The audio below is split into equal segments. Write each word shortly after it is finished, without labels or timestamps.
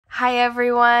Hi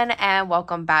everyone, and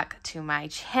welcome back to my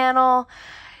channel.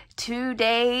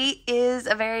 Today is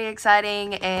a very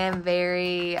exciting and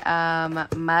very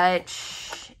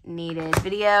much needed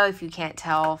video. If you can't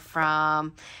tell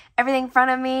from everything in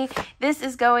front of me, this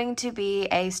is going to be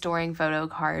a storing photo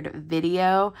card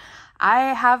video.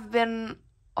 I have been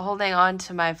holding on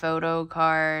to my photo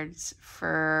cards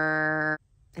for,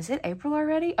 is it April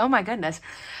already? Oh my goodness.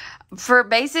 For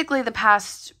basically the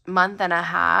past month and a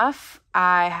half,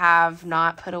 I have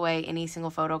not put away any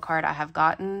single photo card I have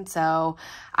gotten. So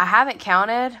I haven't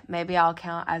counted. Maybe I'll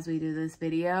count as we do this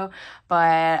video.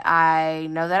 But I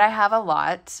know that I have a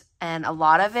lot. And a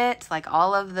lot of it, like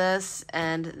all of this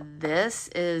and this,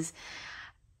 is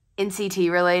NCT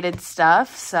related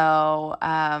stuff. So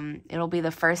it'll be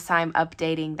the first time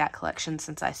updating that collection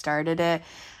since I started it.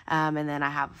 And then I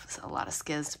have a lot of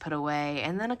skiz to put away,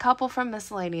 and then a couple from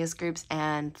miscellaneous groups,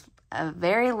 and a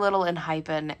very little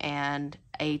Enhypen and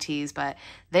Ateez, but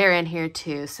they're in here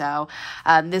too. So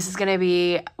this is going to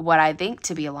be what I think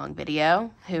to be a long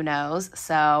video. Who knows?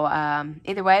 So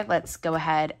either way, let's go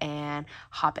ahead and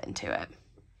hop into it.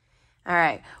 All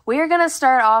right, we are going to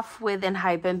start off with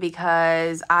Enhypen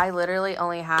because I literally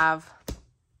only have,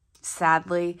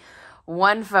 sadly,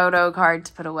 one photo card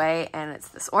to put away, and it's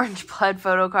this orange blood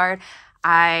photo card.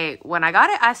 When I got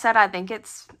it, I said I think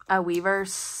it's a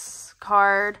Weverse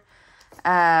card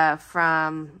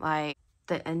from like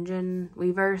the Engine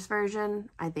Weverse version,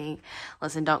 I think.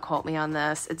 Listen, don't quote me on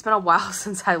this. It's been a while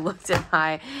since I looked at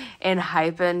my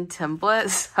Enhypen template,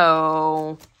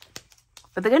 so...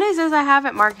 But the good news is I have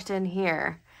it marked in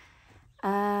here.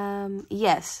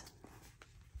 Yes,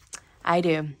 I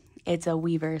do. It's a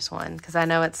Weverse one, because I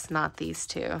know it's not these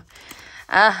two.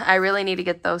 I really need to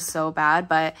get those so bad,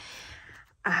 but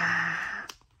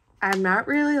I'm not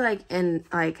really I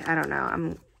don't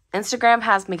know. Instagram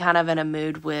has me kind of in a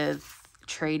mood with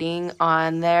trading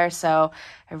on there, so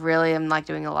I really am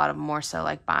doing a lot of more so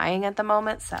buying at the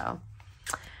moment, so.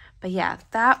 But yeah,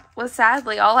 that was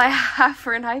sadly all I have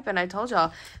for Enhypen. I told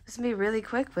y'all this would be really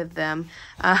quick with them.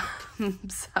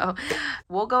 So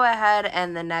we'll go ahead,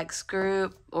 and the next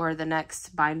group or the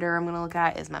next binder I'm going to look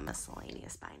at is my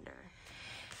miscellaneous binder.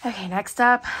 Okay, next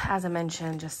up, as I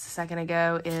mentioned just a second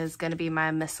ago, is going to be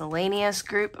my miscellaneous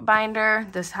group binder.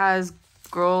 This has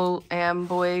girl and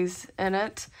boys in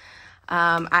it.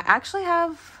 I actually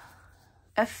have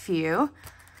a few,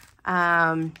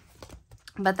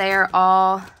 but they are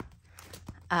all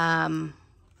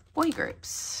boy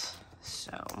groups.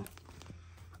 So,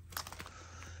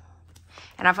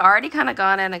 and I've already kind of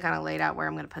gone in and kind of laid out where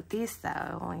I'm going to put these,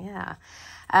 though. Yeah.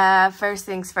 First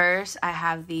things first, I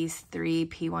have these 3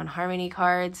 P1 Harmony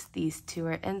cards. These 2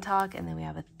 are in talk, and then we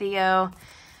have a Theo.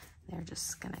 They're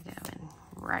just going to go in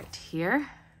right here.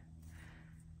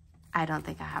 I don't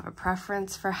think I have a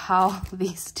preference for how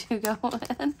these 2 go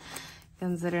in,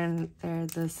 considering they're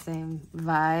the same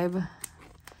vibe,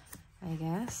 I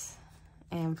guess,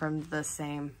 and from the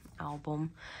same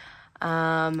album.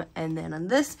 And then on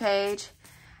this page,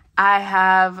 I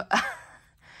have,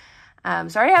 so I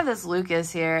already have this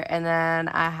Lucas here, and then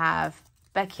I have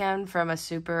Baekhyun from a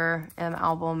Super M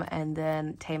album, and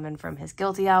then Taemin from his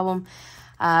Guilty album.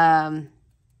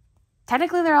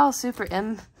 Technically, they're all Super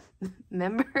M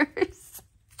members,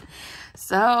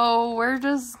 so we're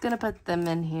just gonna put them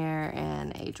in here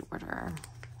in age order.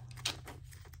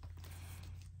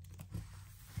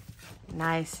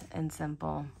 Nice and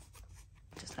simple,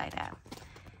 just like that.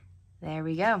 There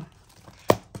we go.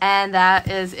 And that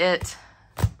is it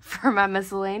for my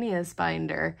miscellaneous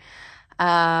binder.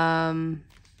 Let's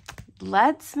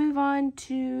move on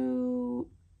to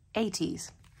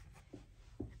Ateez.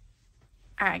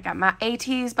 All right, got my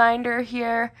Ateez binder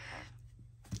here.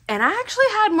 And I actually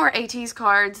had more Ateez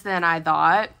cards than I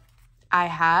thought I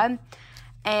had.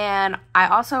 And I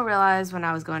also realized when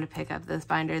I was going to pick up this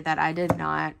binder that I did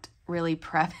not really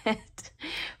prep it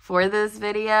for this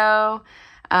video.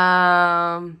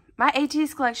 My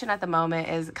Ateez collection at the moment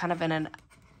is kind of in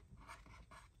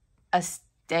a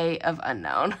state of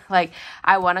unknown. I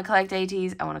want to collect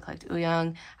Ateez. I want to collect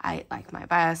Taeyong. I like my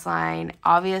bias line.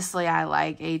 Obviously, I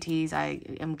like Ateez. I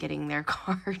am getting their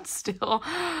cards still.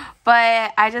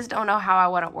 But I just don't know how I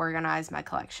want to organize my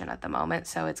collection at the moment.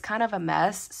 So it's kind of a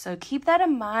mess. So keep that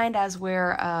in mind as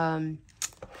we're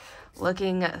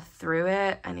looking through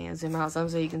it. I need to zoom out some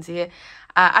so you can see it.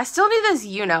 I still need this,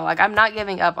 I'm not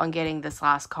giving up on getting this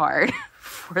last card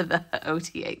for the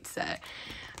OT8 set.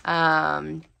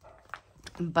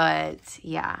 But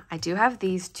yeah, I do have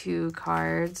these 2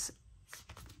 cards.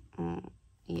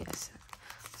 Yes.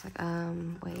 It's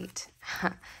wait.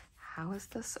 How is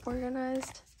this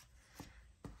organized?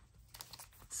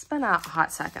 It's been a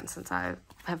hot second since I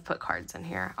have put cards in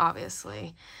here,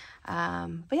 obviously.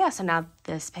 But yeah, so now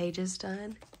this page is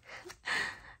done.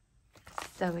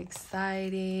 So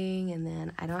exciting. And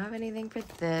then I don't have anything for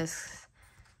this.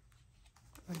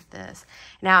 With this.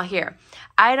 Now here,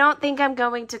 I don't think I'm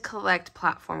going to collect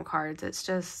platform cards. It's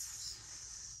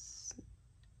just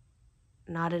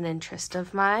not an interest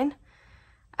of mine.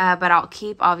 But I'll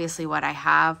keep obviously what I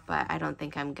have, but I don't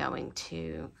think I'm going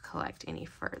to collect any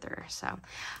further. So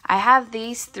I have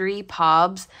these 3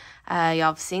 pobs. Y'all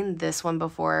have seen this one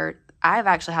before. I've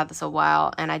actually had this a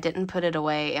while, and I didn't put it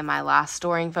away in my last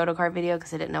storing photocard video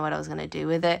because I didn't know what I was going to do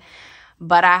with it.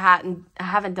 But I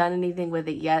haven't done anything with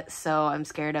it yet, so I'm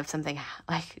scared of something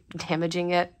like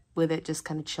damaging it with it just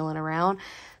kind of chilling around.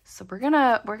 So we're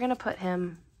gonna put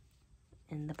him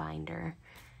in the binder.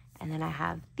 And then I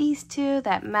have these 2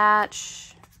 that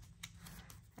match,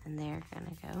 and they're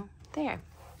gonna go there.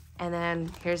 And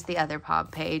then here's the other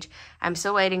pob page. I'm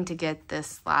still waiting to get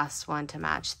this last one to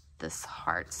match this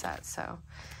heart set, so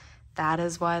that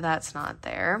is why that's not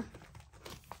there.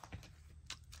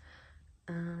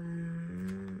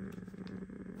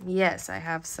 Yes, I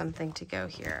have something to go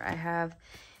here. I have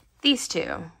these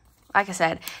 2. Like I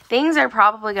said, things are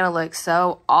probably gonna look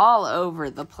so all over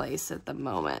the place at the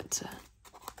moment.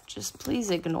 Just please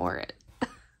ignore it.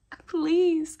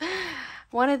 Please.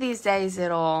 One of these days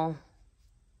it'll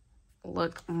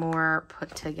look more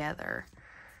put together.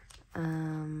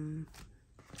 Then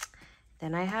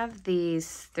I have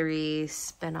these 3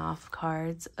 spin-off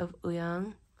cards of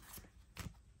Taeyong.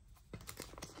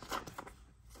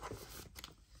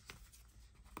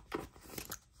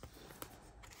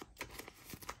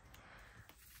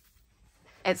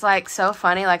 It's like so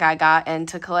funny, like I got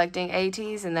into collecting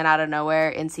Ateez and then out of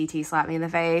nowhere NCT slapped me in the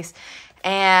face,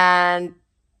 and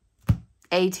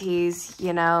Ateez,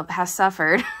 you know, has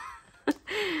suffered.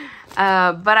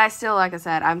 But I still, like I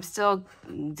said, I'm still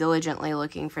diligently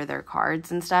looking for their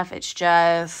cards and stuff. It's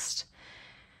just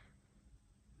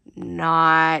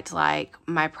not like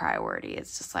my priority.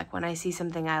 It's just like when I see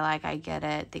something I like, I get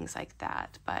it, things like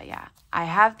that. But yeah, I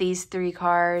have these 3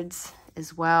 cards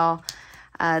as well.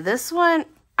 This one,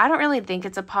 I don't really think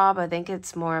it's a pop. I think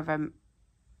it's more of a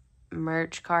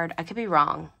merch card. I could be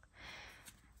wrong.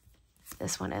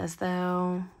 This one is,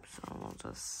 though. So we'll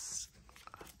just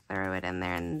throw it in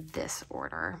there in this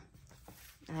order.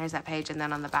 And there's that page. And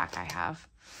then on the back, I have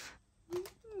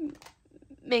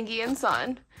Mingy and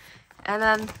Son. And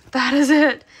then that is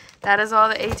it. That is all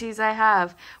the Ateez I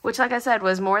have. Which, like I said,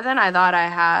 was more than I thought I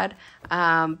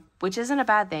had. Which isn't a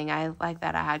bad thing. I like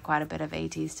that I had quite a bit of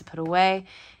Ateez to put away.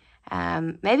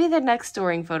 Maybe the next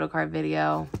storing photocard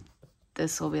video,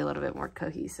 this will be a little bit more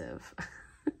cohesive.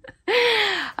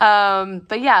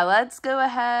 But yeah, let's go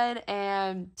ahead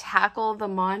and tackle the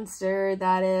monster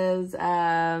that is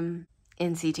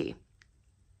NCT.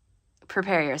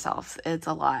 Prepare yourselves. It's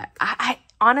a lot. I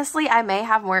honestly, I may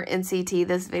have more NCT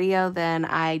this video than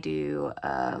I do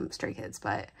Stray Kids,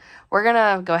 but we're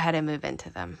gonna go ahead and move into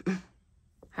them.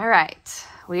 All right,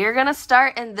 we are gonna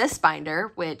start in this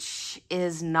binder, which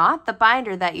is not the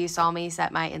binder that you saw me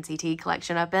set my NCT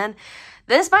collection up in.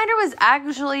 This binder was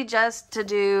actually just to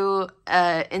do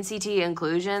NCT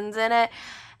inclusions in it,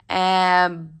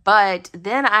 but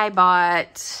then I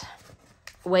bought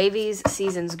WayV's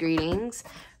Season's Greetings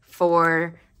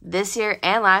for this year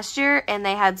and last year, and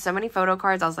they had so many photo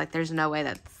cards. I was like, there's no way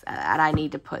that I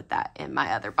need to put that in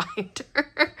my other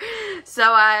binder.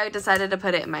 So I decided to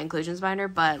put it in my inclusions binder.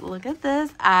 But look at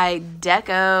this. I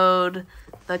decoed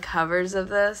the covers of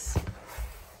this.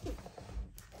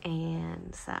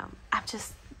 And so I'm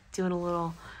just doing a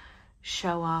little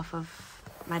show off of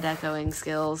my decoing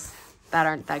skills that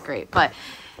aren't that great. But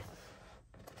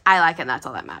I like it, and that's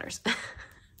all that matters.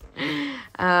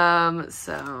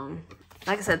 So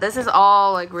like I said, this is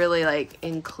all like really like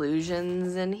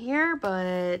inclusions in here,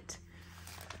 but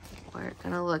we're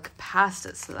gonna look past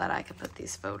it so that I can put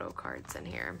these photo cards in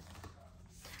here.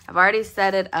 I've already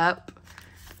set it up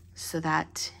so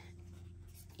that,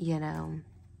 you know,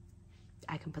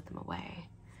 I can put them away.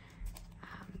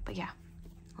 But yeah,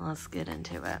 let's get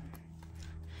into it.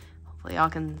 Hopefully y'all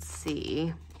can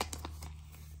see.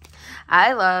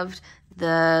 I loved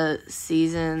the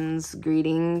Season's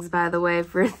Greetings, by the way,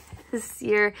 for this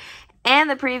year and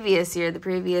the previous year.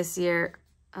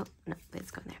 Oh no,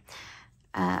 it's going there.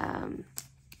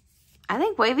 I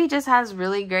think WayV just has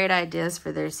really great ideas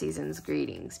for their Season's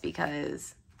Greetings,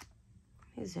 because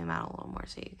let me zoom out a little more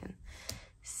so you can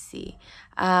see.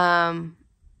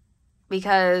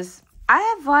 Because I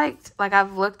have liked, like,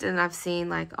 I've looked and I've seen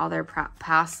like all their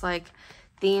past like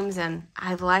themes, and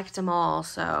I've liked them all,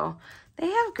 so they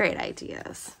have great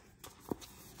ideas.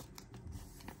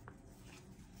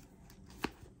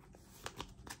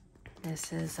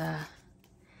 This is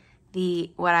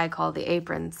what I call the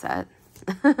apron set.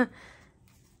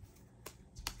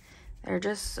 They're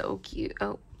just so cute.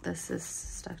 Oh, this is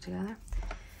stuck together.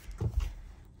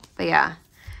 But yeah,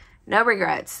 no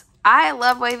regrets. I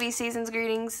love WayV Season's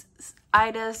Greetings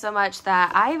Ida so much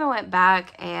that I even went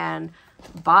back and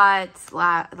bought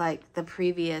like the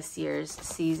previous year's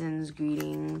Season's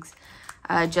Greetings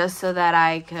just so that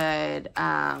I could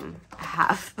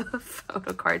have the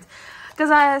photo cards. Because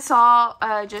I saw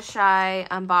Just Shy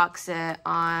unbox it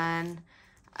on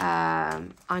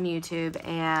YouTube,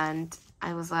 and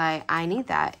I was like, I need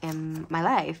that in my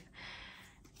life.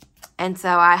 And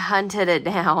so I hunted it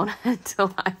down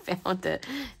until I found it,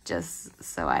 just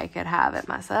so I could have it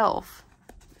myself.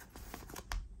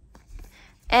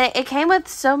 And it came with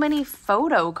so many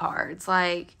photo cards.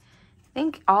 Like, I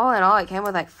think all in all, it came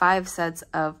with like 5 sets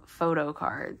of photo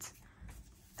cards.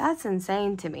 That's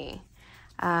insane to me.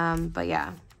 But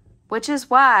yeah, which is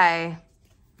why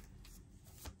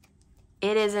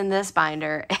it is in this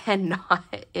binder and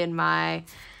not in my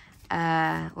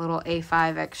little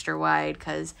A5 extra wide,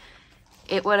 because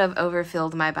it would have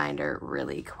overfilled my binder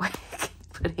really quick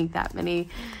putting that many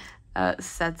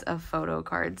sets of photo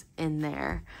cards in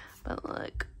there. But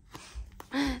look,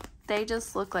 they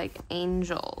just look like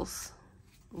angels,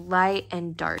 light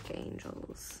and dark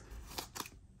angels.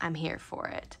 I'm here for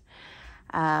it.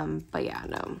 But yeah,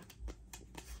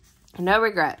 no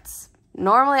regrets.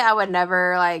 Normally I would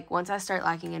never, like, once I start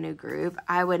liking a new group,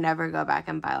 I would never go back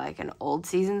and buy like an old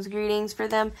Season's Greetings for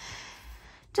them,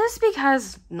 just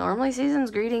because normally Season's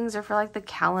Greetings are for like the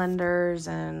calendars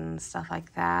and stuff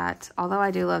like that. Although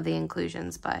I do love the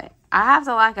inclusions, but I have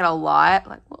to like it a lot.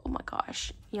 Like, oh my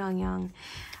gosh, young.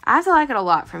 I have to like it a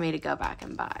lot for me to go back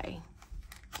and buy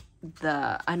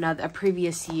a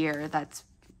previous year that's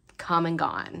come and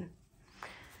gone.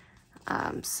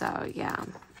 So yeah,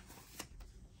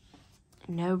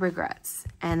 no regrets.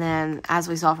 And then, as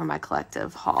we saw from my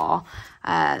collective haul,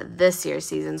 this year's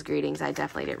Season's Greetings, I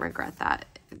definitely didn't regret that.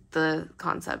 The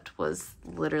concept was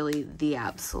literally the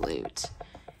absolute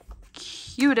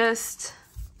cutest.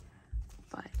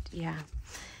 But yeah,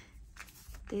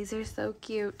 these are so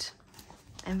cute.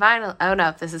 And finally, oh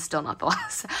no, this is still not the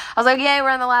last set. I was like, yay, we're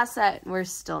on the last set. We're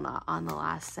still not on the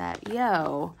last set.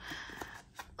 Yo,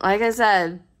 like I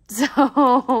said,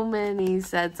 so many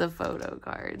sets of photo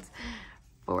cards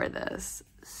for this.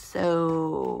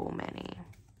 So many.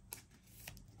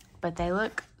 But they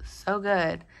look so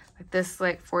good. Like this,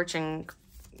 like, fortune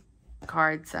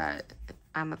card set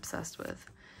I'm obsessed with.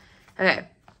 Okay.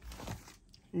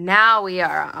 Now we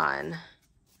are on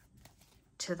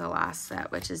to the last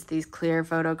set, which is these clear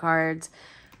photo cards,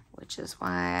 which is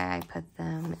why I put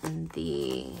them in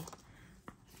the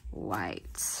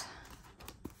white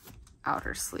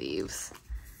outer sleeves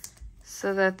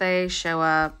so that they show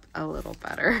up a little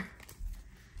better.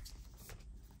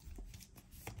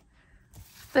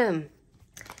 Boom.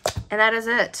 And that is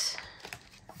it.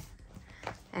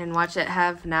 And watch it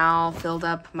have now filled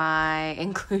up my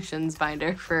inclusions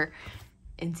binder for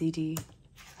NCT.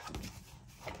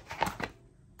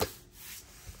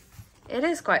 It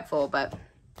is quite full, but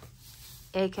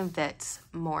it can fit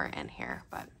more in here.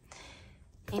 But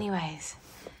anyways,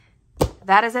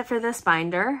 that is it for this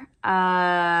binder.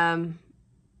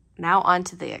 Now on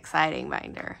to the exciting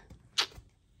binder.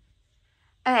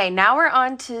 Okay, now we're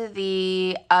on to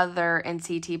the other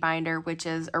NCT binder, which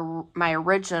is my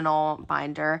original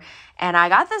binder. And I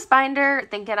got this binder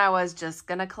thinking I was just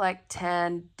going to collect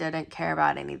 10, didn't care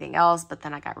about anything else. But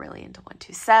then I got really into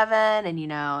 127 and, you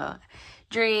know,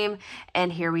 dream.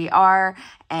 And here we are.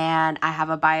 And I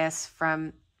have a bias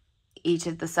from each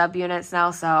of the subunits now.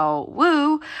 So,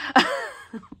 woo!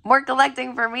 More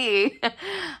collecting for me.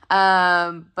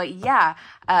 But yeah,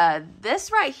 this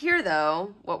right here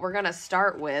though, what we're gonna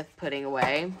start with putting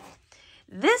away,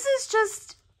 this is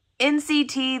just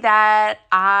NCT that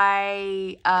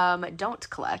I don't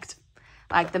collect.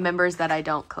 Like the members that I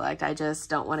don't collect, I just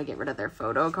don't want to get rid of their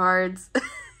photo cards.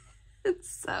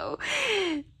 So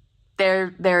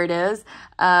there it is.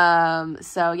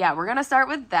 So yeah, we're gonna start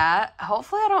with that.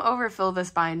 Hopefully I don't overfill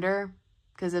this binder,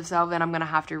 because if so, then I'm going to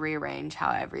have to rearrange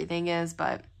how everything is,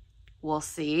 but we'll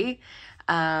see.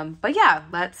 But yeah,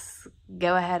 let's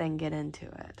go ahead and get into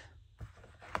it.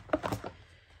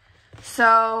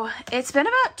 So it's been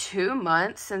about 2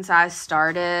 months since I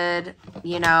started,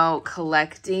 you know,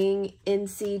 collecting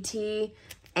NCT,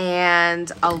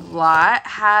 and a lot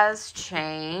has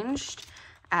changed,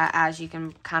 as you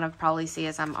can kind of probably see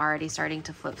as I'm already starting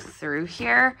to flip through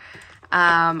here.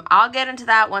 I'll get into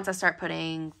that once I start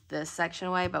putting this section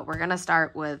away, but we're going to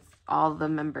start with all the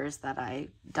members that I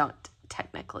don't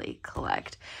technically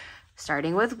collect.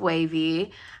 starting with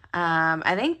WayV.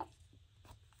 I think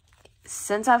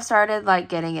since I've started like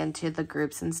getting into the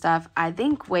groups and stuff, I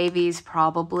think WayV's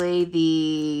probably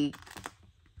the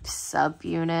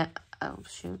subunit. Oh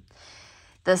shoot.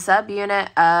 The subunit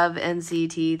of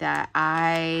NCT that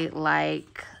I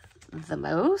like the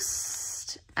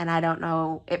most. And I don't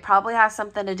know, it probably has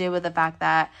something to do with the fact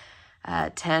that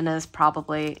 10 is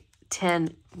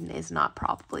not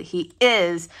probably, he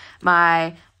is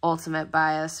my ultimate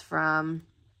bias from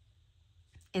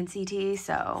NCT,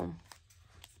 so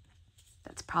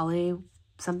that's probably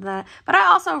something that, but I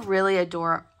also really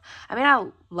adore, I mean, I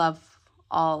love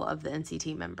all of the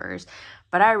NCT members,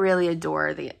 but I really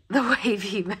adore the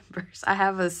WayV members.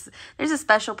 There's a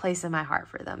special place in my heart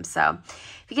for them. So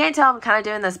if you can't tell, I'm kind of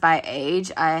doing this by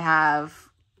age. I have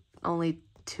only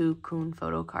 2 Kun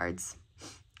photo cards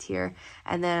here.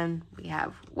 And then we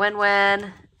have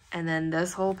Win-Win. And then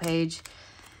this whole page.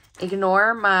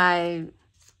 Ignore my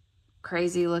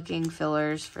crazy looking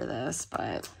fillers for this,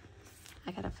 but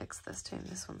I gotta fix this too.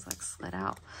 This one's like slid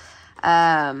out.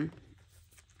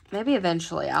 Maybe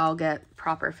eventually I'll get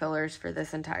proper fillers for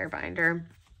this entire binder.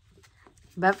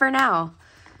 But for now,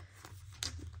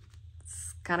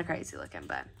 it's kind of crazy looking,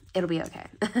 but it'll be okay.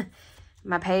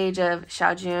 My page of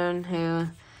Xiaojun, who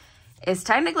is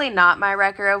technically not my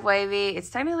record of WayV. It's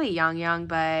technically Yang,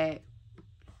 but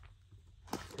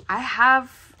I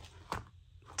have,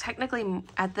 technically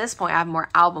at this point, I have more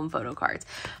album photo cards.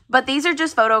 But these are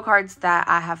just photo cards that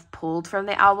I have pulled from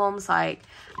the albums. Like,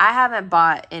 I haven't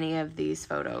bought any of these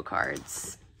photo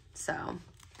cards. So,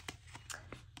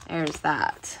 there's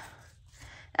that.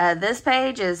 This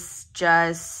page is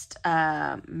just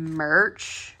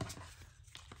merch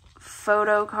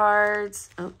photo cards.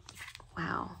 Oh,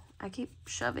 wow. I keep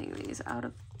shoving these out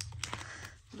of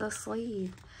the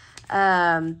sleeve.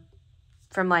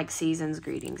 From like Season's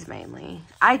Greetings mainly.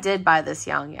 I did buy this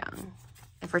Yang.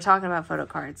 If we're talking about photo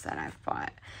cards that I've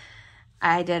bought,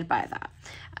 I did buy that.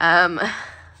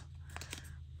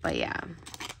 But yeah,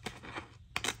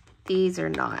 these are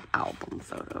not album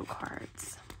photo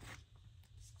cards.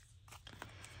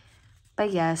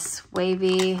 But yes,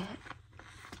 WayV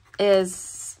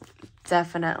is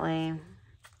definitely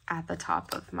at the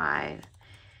top of my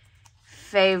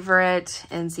favorite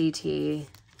NCT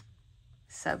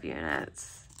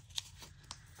subunits.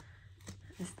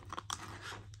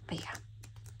 But yeah.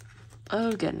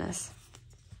 Oh goodness.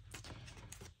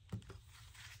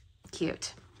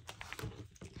 Cute.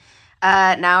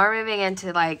 Now we're moving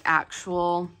into like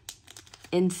actual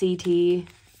NCT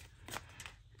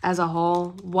as a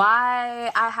whole.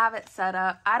 Why I have it set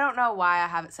up, I don't know why I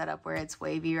have it set up where it's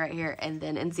WayV right here and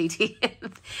then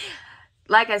NCT.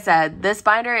 Like I said, this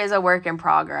binder is a work in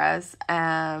progress,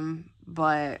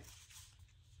 but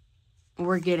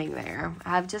we're getting there. I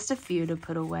have just a few to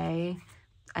put away.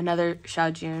 Another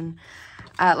Xiaojun.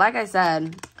 Like I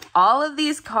said, all of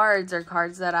these cards are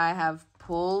cards that I have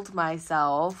pulled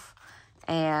myself,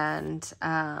 and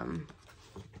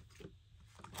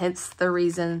hence the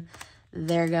reason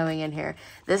they're going in here.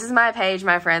 This is my page.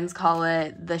 My friends call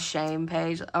it the shame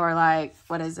page, or like,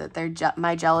 what is it?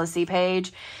 My jealousy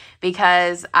page,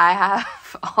 because I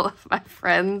have all of my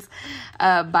friends'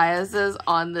 biases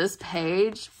on this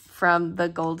page from the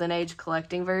Golden Age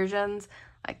collecting versions,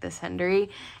 like this Henry,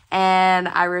 and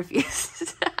I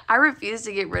refuse I refuse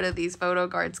to get rid of these photo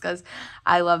cards because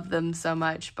I love them so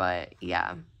much. But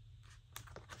yeah.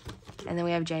 And then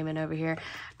we have Taemin over here,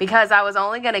 because I was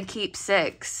only going to keep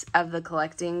 6 of the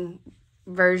collecting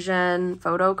version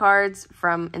photo cards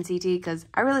from NCT because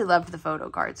I really loved the photo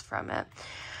cards from it.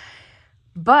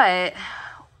 But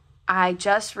I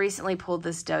just recently pulled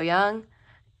this Taeyong,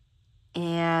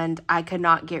 and I could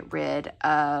not get rid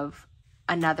of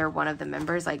another one of the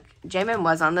members. Like, Taemin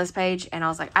was on this page, and I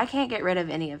was like, I can't get rid of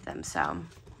any of them. So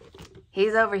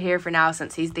he's over here for now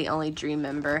since he's the only dream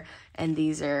member, and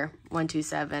these are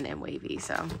 127 and WayV.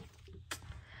 So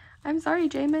I'm sorry,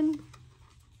 Taemin.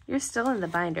 You're still in the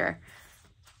binder.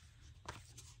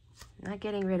 Not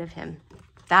getting rid of him.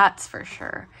 That's for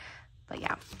sure. But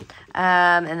yeah.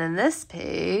 And then this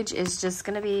page is just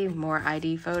going to be more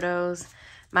ID photos.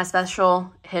 My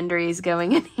special Henry's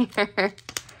going in here.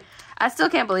 I still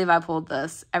can't believe I pulled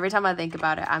this. Every time I think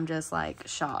about it, I'm just like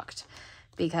shocked,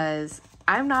 because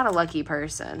I'm not a lucky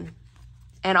person.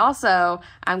 And also,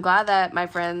 I'm glad that my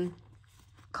friend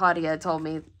Claudia told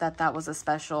me that that was a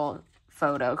special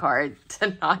photo card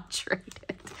to not trade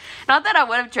it. Not that I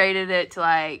would have traded it to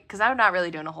like, because I'm not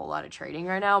really doing a whole lot of trading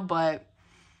right now, but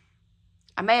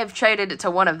I may have traded it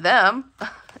to one of them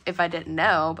if I didn't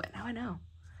know, but now I know.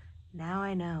 Now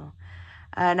I know.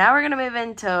 Now we're going to move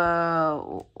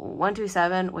into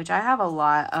 127, which I have a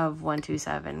lot of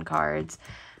 127 cards.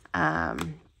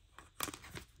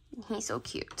 He's so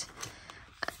cute.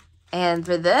 And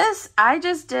for this, I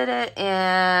just did it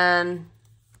in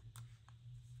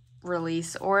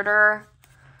release order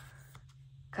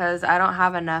because I don't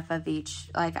have enough of each,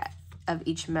 like, of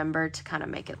each member to kind of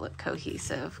make it look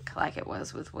cohesive like it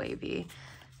was with WayV.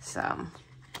 So,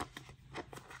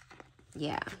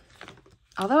 yeah.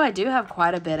 Although I do have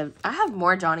quite a bit of, I have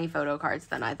more Johnny photo cards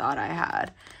than I thought I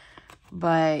had.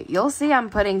 But you'll see I'm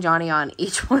putting Johnny on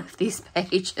each one of these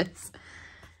pages.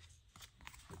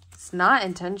 It's not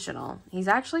intentional. He's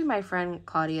actually my friend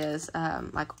Claudia's,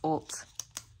 like, ult.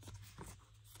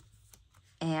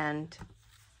 And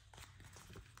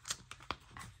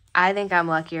I think I'm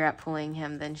luckier at pulling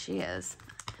him than she is.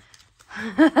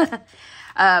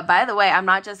 By the way, I'm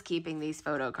not just keeping these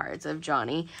photo cards of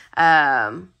Johnny.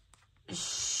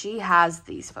 She has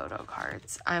these photo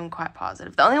cards. I'm quite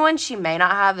positive. The only one she may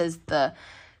not have is the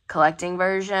collecting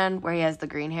version where he has the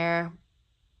green hair.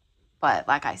 But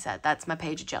like I said, that's my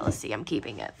page of jealousy. I'm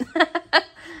keeping it.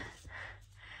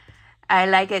 I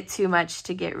like it too much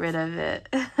to get rid of it.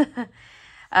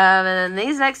 And then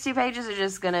these next two pages are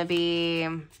just going to be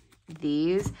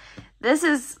these. This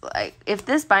is, like, if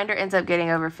this binder ends up getting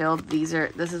overfilled,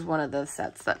 this is one of those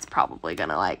sets that's probably going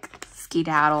to, like,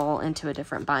 skedaddle into a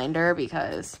different binder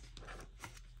because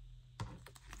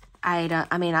I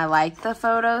like the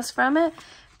photos from it,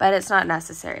 but it's not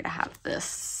necessary to have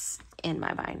this in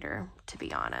my binder, to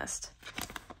be honest.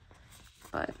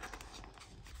 But,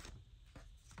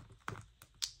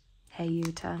 hey,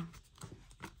 Yuta.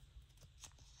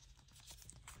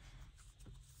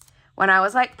 When I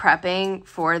was, like, prepping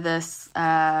for this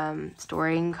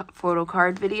storing photo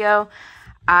card video,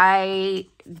 I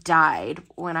died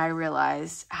when I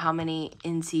realized how many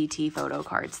NCT photo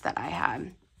cards that I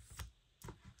had.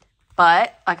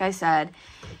 But, like I said,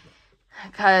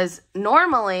 because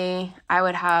normally I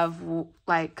would have,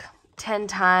 like, 10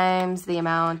 times the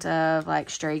amount of, like,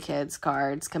 Stray Kids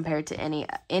cards compared to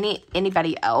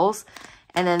anybody else.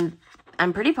 And then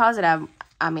I'm pretty positive,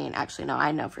 I mean, actually, no,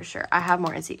 I know for sure. I have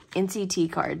more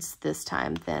NCT cards this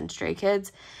time than Stray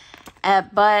Kids.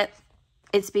 But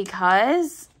it's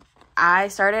because I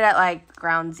started at, like,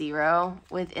 ground zero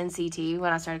with NCT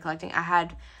when I started collecting. I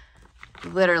had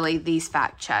literally these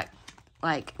fact check,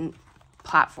 like,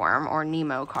 platform or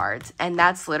Nemo cards. And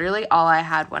that's literally all I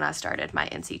had when I started my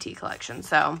NCT collection.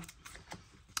 So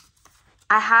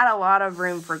I had a lot of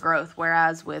room for growth.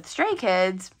 Whereas with Stray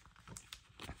Kids,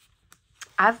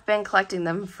 I've been collecting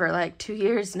them for like 2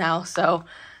 years now, so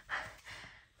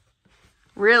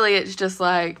really it's just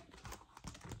like,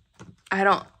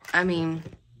 I mean,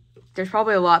 there's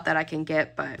probably a lot that I can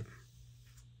get, but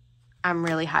I'm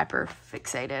really hyper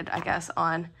fixated, I guess,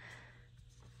 on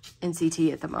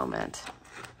NCT at the moment.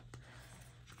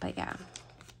 But yeah.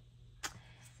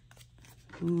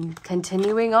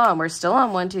 Continuing on, we're still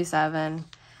on 127.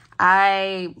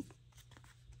 I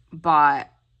bought,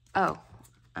 oh,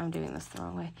 I'm doing this the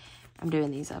wrong way. I'm doing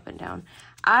these up and down.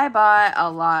 I bought a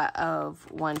lot of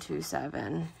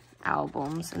 127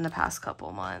 albums in the past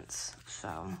couple months.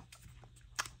 So,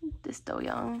 this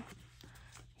Taeyong.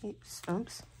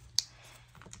 Oops.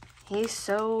 He's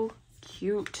so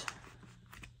cute.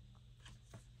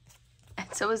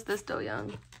 And so is this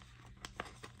Taeyong.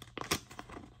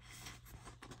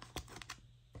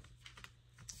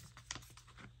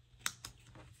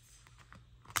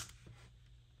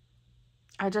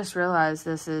 I just realized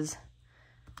this is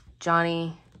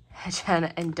Johnny, Jen,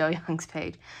 and Doyoung's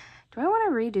page. Do I want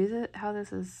to redo how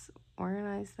this is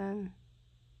organized then?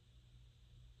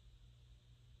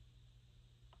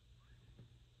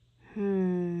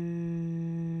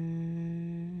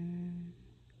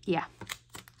 Yeah.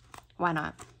 Why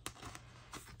not?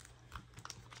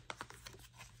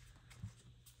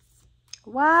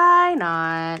 Why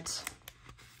not?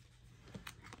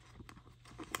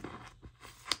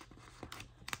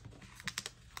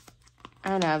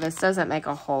 I know, this doesn't make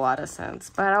a whole lot of sense,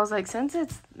 but I was like, since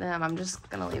it's them, I'm just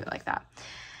going to leave it like that.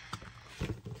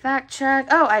 Fact check.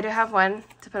 Oh, I do have one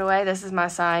to put away. This is my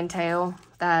signed tail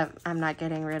that I'm not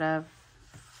getting rid of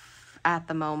at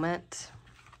the moment.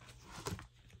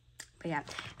 But yeah,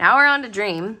 now we're on to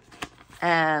Dream,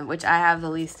 which I have the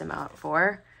least amount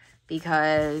for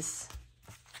because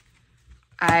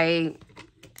I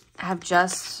have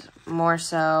just more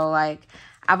so, like,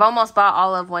 I've almost bought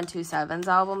all of 127's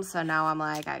albums, so now I'm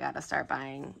like, I gotta start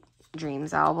buying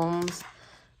Dream's albums.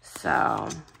 So,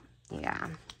 yeah.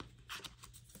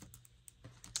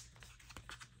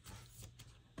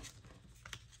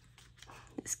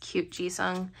 This cute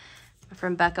Jisung My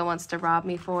friend Becca wants to rob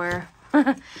me for.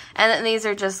 And then these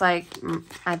are just like,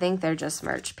 I think they're just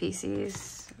merch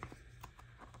pieces.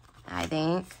 I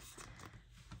think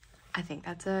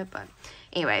that's it. But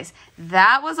anyways,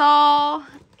 that was all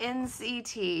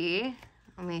NCT.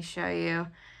 Let me show you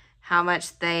how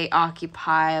much they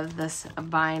occupy of this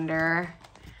binder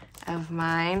of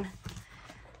mine.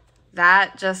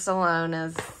 That just alone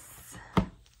is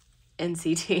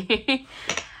NCT.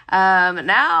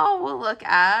 Now we'll look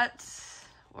at,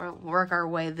 or work our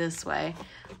way this way.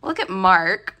 Look at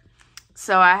Mark.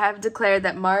 So I have declared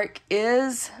that Mark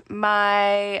is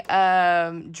my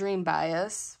dream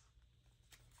bias.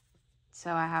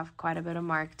 So I have quite a bit of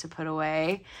Mark to put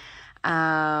away.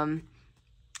 But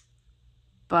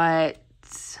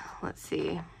let's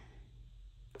see.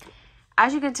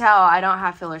 As you can tell, I don't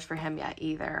have fillers for him yet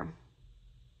either.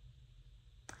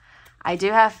 I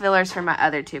do have fillers for my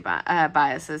other two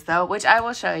biases though, which I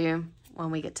will show you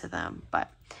when we get to them.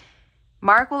 But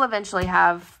Mark will eventually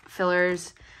have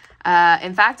fillers.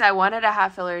 In fact, I wanted to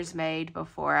have fillers made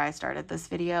before I started this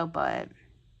video, but,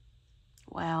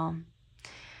 well,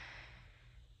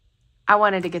 I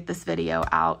wanted to get this video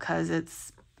out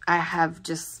because I have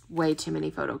just way too many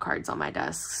photo cards on my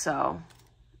desk, so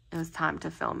it was time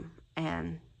to film.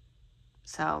 And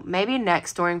so maybe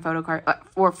next storing photo card,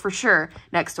 or for sure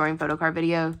next storing photo card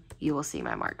video, you will see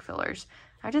my Mark fillers.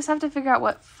 I just have to figure out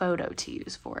what photo to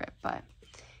use for it, but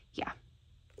yeah.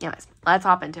 Anyways, let's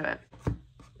hop into it.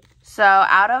 So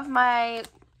out of my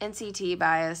NCT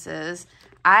biases,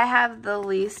 I have the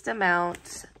least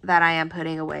amount that I am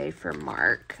putting away for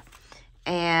Mark.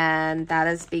 And that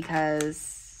is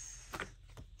because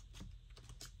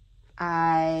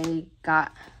I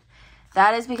got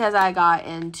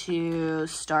into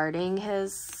starting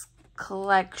his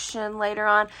collection later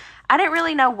on. I didn't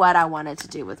really know what I wanted to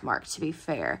do with Mark, to be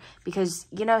fair, because,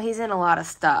 you know, he's in a lot of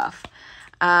stuff.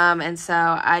 And so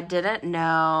I didn't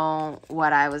know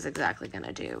what I was exactly going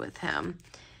to do with him.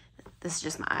 This is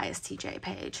just my ISTJ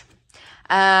page.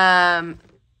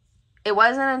 It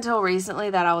wasn't until recently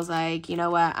that I was like, you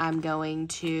know what, I'm going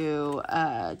to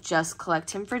just collect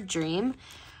him for Dream.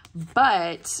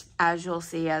 But as you'll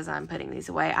see as I'm putting these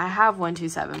away, I have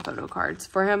 127 photo cards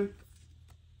for him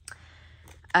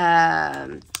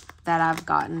that I've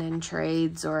gotten in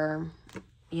trades, or,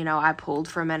 you know, I pulled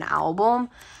from an album.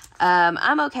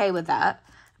 I'm okay with that,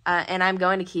 and I'm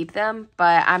going to keep them,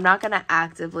 but I'm not going to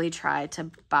actively try to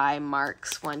buy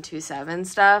Mark's 127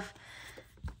 stuff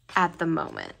at the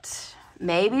moment.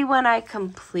 Maybe when I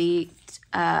complete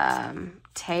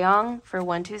Taeyong for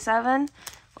 127,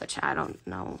 which I don't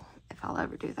know if I'll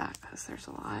ever do that because there's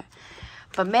a lot.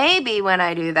 But maybe when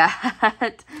I do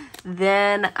that,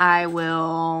 then I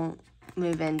will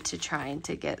move into trying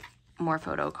to get more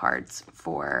photo cards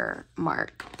for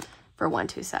Mark for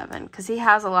 127, because he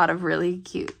has a lot of really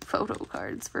cute photo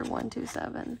cards for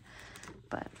 127.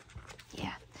 But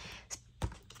yeah,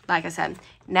 like I said,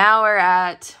 now we're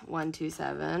at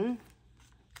 127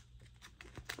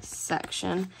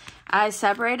 section. I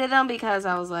separated them because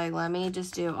I was like, let me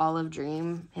just do all of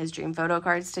his Dream photo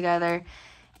cards together,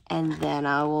 and then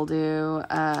I will do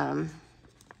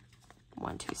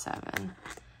 127.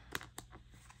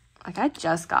 Like, I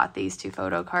just got these two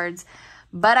photo cards,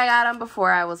 but I got them before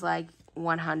I was like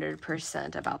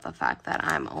 100% about the fact that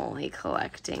I'm only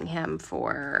collecting him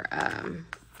for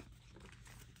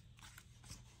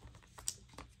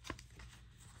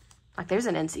like, there's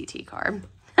an NCT card.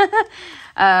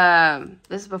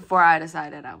 This is before I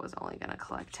decided I was only gonna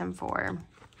collect him for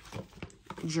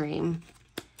Dream.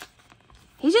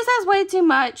 He just has way too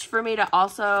much for me to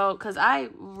also, because I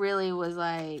really was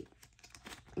like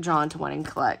drawn to wanting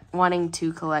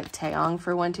to collect Taeyong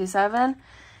for 127.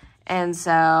 And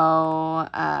so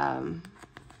I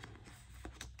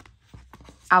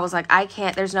was like,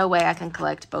 there's no way I can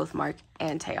collect both Mark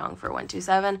and Taeyong for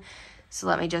 127. So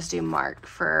let me just do Mark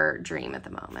for Dream at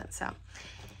the moment. So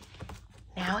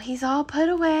now he's all put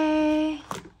away.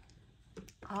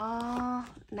 All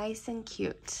nice and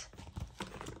cute.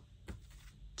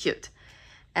 Cute.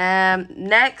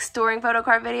 Next storing photo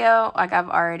card video, like, I've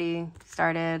already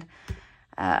started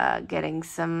getting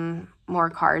some more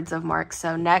cards of Mark.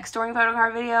 So next storing photo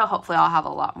card video, hopefully I'll have a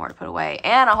lot more to put away.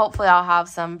 And hopefully I'll have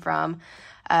some from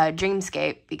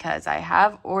Dreamscape, because I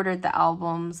have ordered the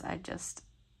albums. I just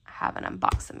haven't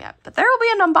unboxed them yet. But there will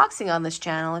be an unboxing on this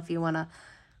channel if you want to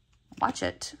watch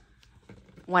it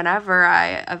whenever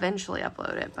I eventually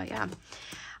upload it. But yeah,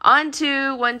 on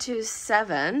to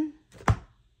 127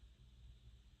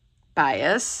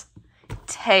 bias,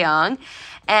 Taeyong.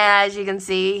 And as you can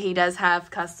see, he does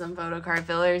have custom photo card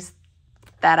fillers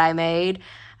that I made.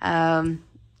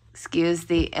 excuse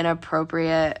the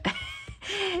inappropriate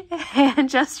hand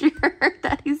gesture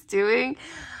that he's doing.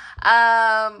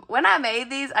 When I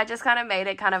made these, I just kind of made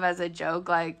it kind of as a joke.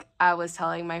 Like, I was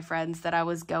telling my friends that I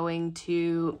was going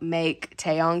to make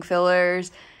Taeyong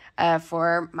fillers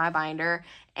for my binder,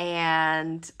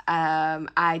 and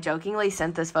I jokingly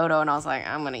sent this photo, and I was like,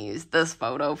 I'm going to use this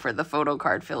photo for the photo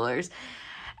card fillers.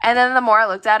 And then the more I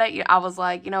looked at it, I was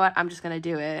like, you know what, I'm just going to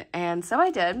do it. And so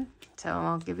I did. So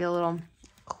I'll give you a little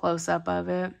close-up of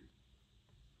it.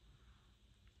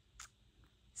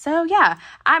 So yeah,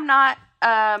 I'm not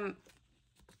a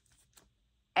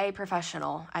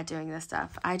professional at doing this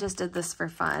stuff. I just did this for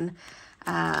fun.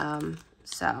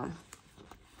 So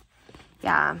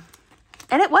yeah,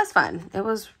 and it was fun. It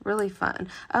was really fun.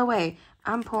 Oh wait,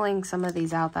 I'm pulling some of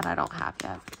these out that I don't have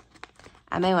yet.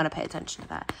 I may want to pay attention to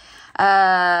that.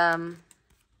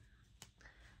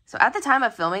 So at the time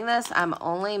of filming this, I'm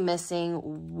only missing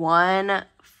one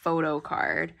photo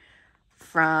card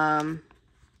from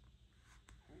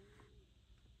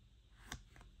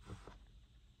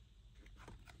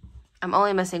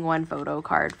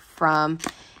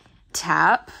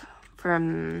Tap,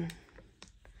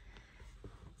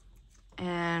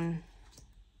 and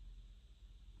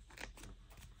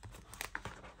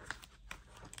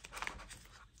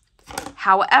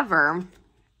however,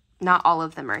 not all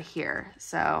of them are here.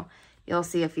 So you'll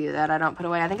see a few that I don't put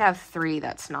away. I think I have 3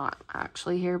 that's not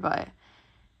actually here, but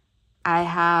I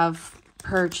have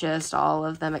purchased all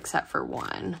of them except for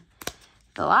one.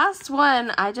 The last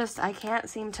one, I can't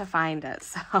seem to find it.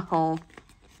 So,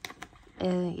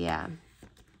 yeah.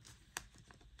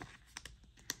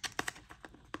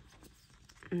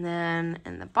 And then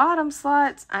in the bottom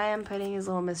slots, I am putting these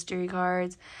little mystery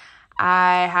cards.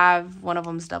 I have one of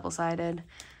them's double-sided.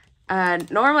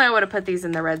 Normally, I would have put these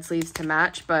in the red sleeves to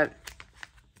match, but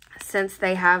since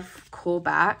they have cool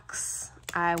backs,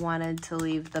 I wanted to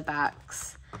leave the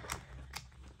backs.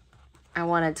 I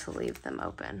wanted to leave them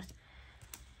open.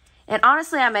 And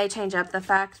honestly, I may change up the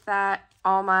fact that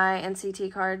all my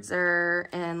NCT cards are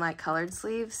in like colored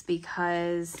sleeves,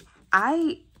 because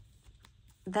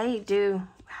they do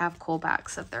have cool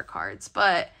backs of their cards.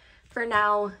 But for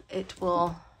now,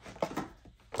 it'll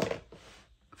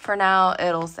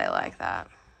stay like that.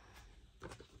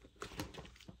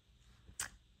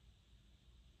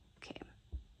 Okay.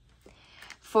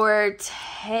 For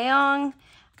Taeyong,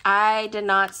 I did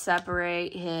not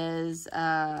separate his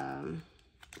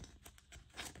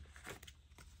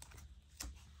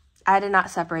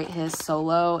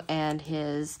solo and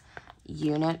his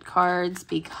unit cards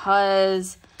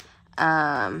because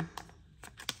I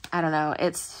don't know,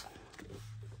 it's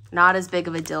not as big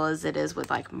of a deal as it is with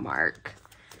like Mark,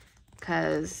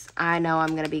 because I know I'm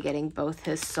going to be getting both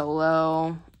his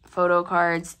solo photo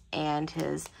cards and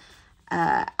his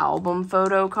album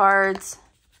photo cards,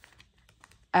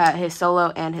 his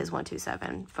solo and his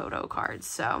 127 photo cards.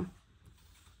 So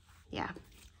yeah,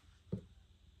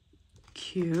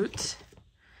 cute.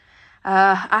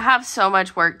 I have so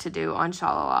much work to do on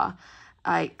Shalala,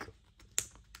 like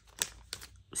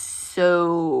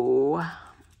so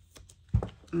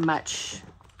much.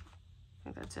 I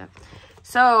think that's it.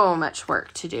 So much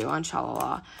work to do on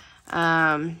Shalala.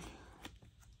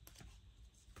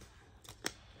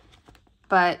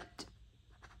 But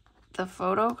the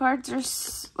photo cards are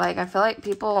like, I feel like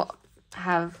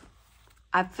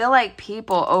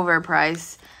people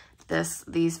overprice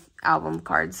these album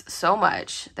cards so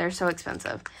much. They're so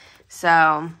expensive.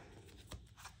 So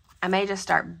I may just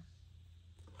start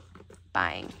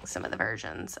buying some of the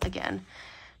versions again,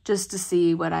 just to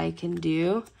see what I can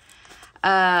do.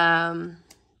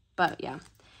 But yeah.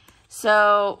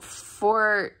 So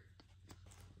for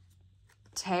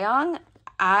Taeyong,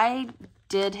 I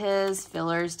did his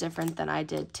fillers different than I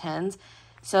did 10s.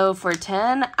 So for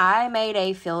 10, I made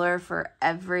a filler for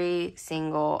every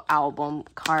single album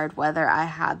card, whether I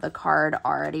had the card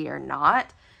already or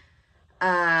not.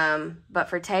 But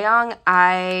for Taeyong,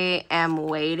 I am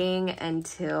waiting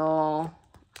until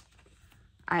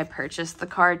I purchase the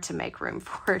card to make room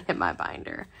for it in my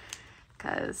binder,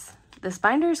 because this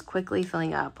binder is quickly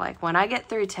filling up. Like when I get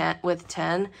through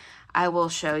 10, I will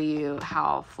show you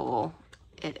how full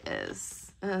it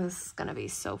is. It's gonna be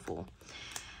so full.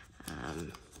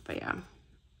 But yeah.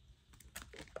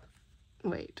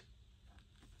 Wait.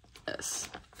 This.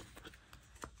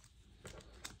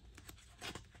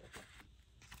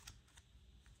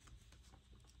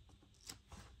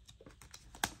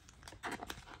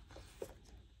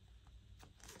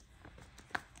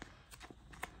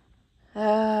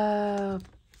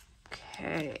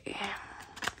 Okay.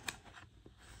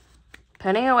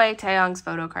 Putting away Taeyong's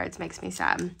photo cards makes me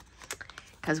sad.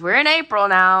 because we're in April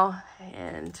now,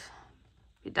 and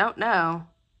if you don't know,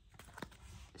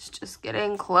 it's just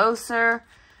getting closer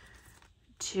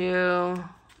to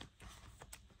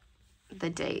the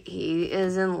date he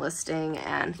is enlisting,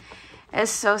 and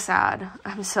it's so sad.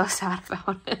 I'm so sad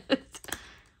about it.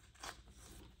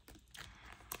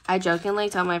 I jokingly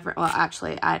tell my friend, well,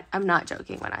 actually, I'm not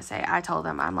joking when I say, I told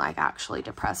them I'm like actually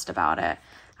depressed about it.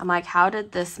 I'm like, how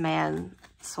did this man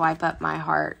swipe up my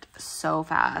heart so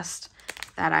fast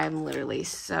that I'm literally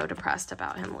so depressed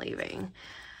about him leaving?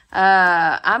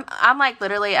 I'm like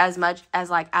literally as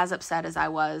upset as I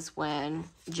was when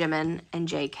Jimin and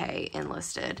JK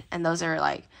enlisted, and those were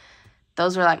like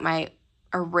my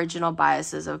original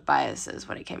biases of biases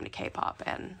when it came to K-pop,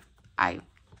 and I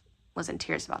was in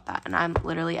tears about that, and I'm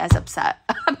literally as upset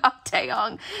about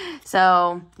Taeyong.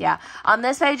 So yeah, on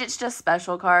this page it's just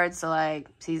special cards, so like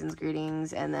season's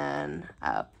greetings, and then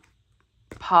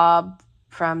Pob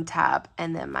from Tab,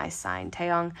 and then my signed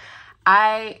Taeyong.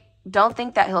 I don't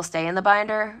think that he'll stay in the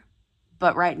binder,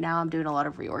 but right now I'm doing a lot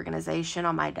of reorganization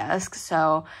on my desk,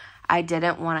 so I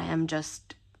didn't want him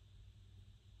just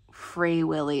free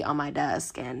willy on my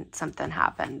desk and something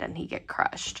happened and he get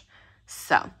crushed.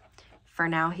 So for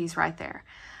now he's right there.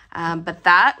 But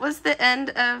that was the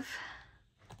end of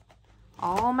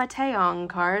all my Taeyong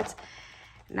cards.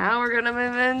 Now we're gonna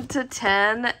move into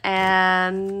 10,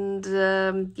 and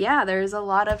yeah, there's a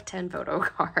lot of 10 photo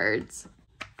cards.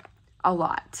 A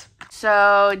lot.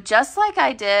 So just like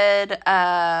I did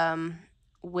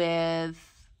with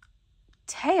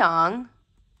Taeyong,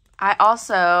 I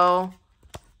also,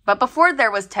 but before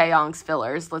there was Taeyong's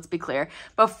fillers, let's be clear.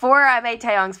 Before I made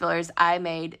Taeyong's fillers, I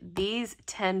made these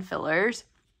 10 fillers.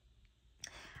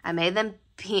 I made them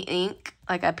pink,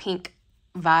 like a pink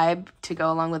vibe to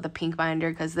go along with the pink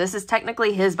binder, because this is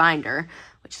technically his binder,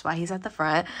 which is why he's at the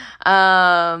front.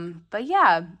 But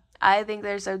yeah, I think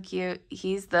they're so cute.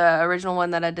 He's the original one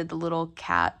that I did the little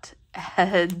cat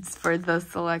heads for the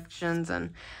selections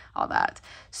and all that.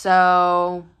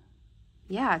 So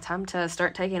yeah, time to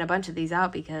start taking a bunch of these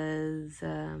out, because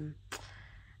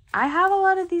I have a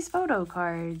lot of these photo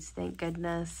cards, thank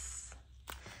goodness.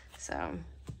 So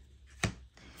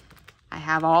I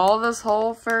have all this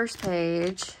whole first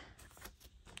page.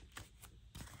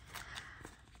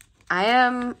 I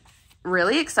am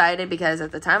really excited because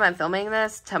at the time I'm filming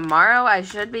this, tomorrow I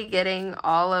should be getting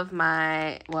all of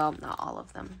my, well, not all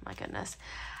of them, my goodness.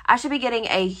 I should be getting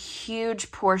a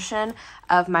huge portion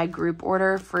of my group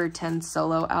order for 10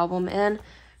 solo album in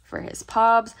for his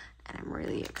Pobs, and I'm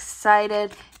really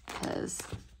excited because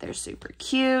they're super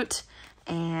cute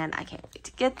and I can't wait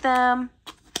to get them.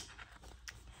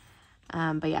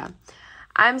 But yeah,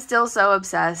 I'm still so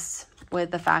obsessed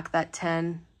with the fact that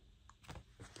 10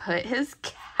 put his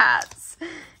cats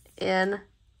in.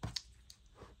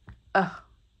 Oh,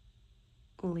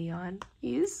 Leon,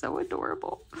 he's so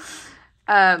adorable.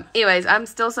 Anyways, I'm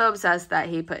still so obsessed that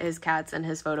he put his cats in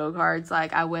his photo cards.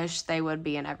 Like, I wish they would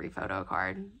be in every photo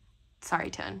card. Sorry,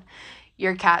 10.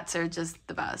 Your cats are just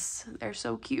the best. They're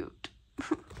so cute.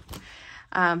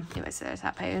 Anyways, there's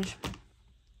that page.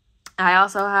 I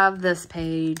also have this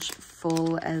page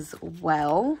full as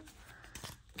well.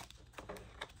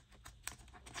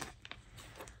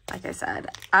 Like I said,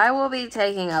 I will be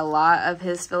taking a lot of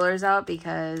his fillers out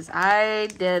because I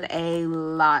did a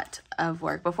lot of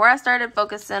work. Before I started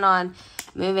focusing on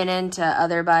moving into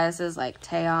other biases like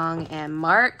Taeyong and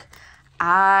Mark,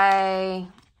 I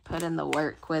put in the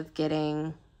work with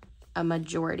getting a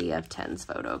majority of 10's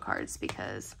photo cards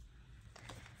because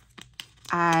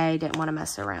I didn't want to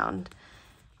mess around.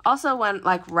 Also,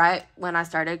 right when I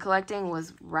started collecting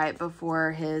was right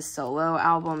before his solo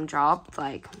album dropped,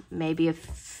 like maybe a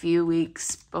few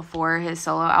weeks before his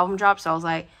solo album dropped. So I was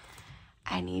like,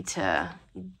 I need to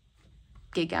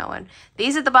get going.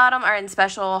 These at the bottom are in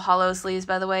special hollow sleeves,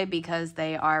 by the way, because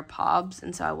they are Pobs,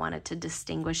 and so I wanted to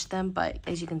distinguish them. But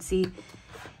as you can see,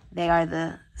 they are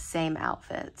the same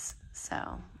outfits.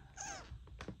 So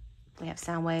we have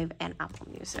Soundwave and Apple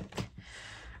Music.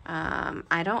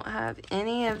 I don't have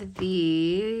any of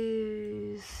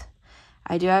these.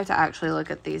 I do have to actually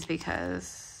look at these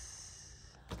because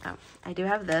I do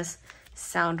have this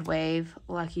Soundwave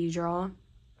Lucky Draw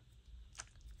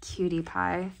Cutie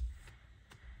Pie.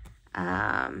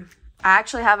 I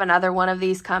actually have another one of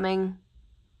these coming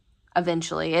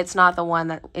eventually. It's not the one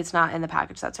that, it's not in the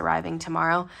package that's arriving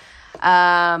tomorrow.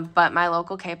 But my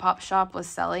local K-pop shop was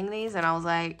selling these and I was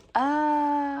like,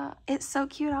 it's so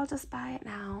cute, I'll just buy it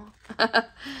now.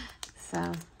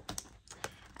 So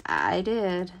I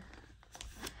did.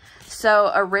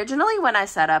 So originally when I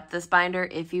set up this binder,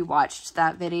 if you watched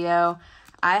that video,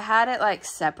 I had it like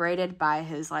separated by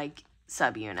his like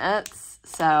subunits.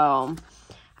 So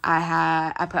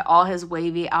I put all his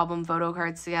WayV album photo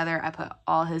cards together. I put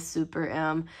all his Super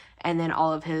M and then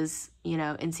all of his, you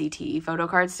know, NCT photo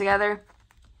cards together.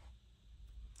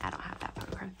 I don't have that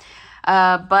photo card.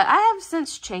 But I have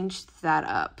since changed that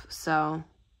up. So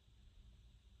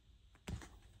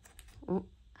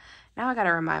now I got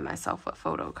to remind myself what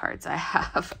photo cards I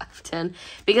have of 10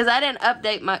 because I didn't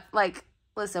update my, like,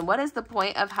 listen, what is the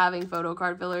point of having photo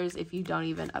card fillers if you don't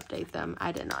even update them?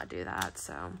 I did not do that,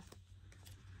 so.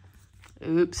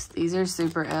 Oops, these are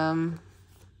Super M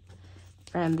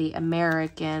from the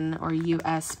American or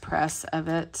US press of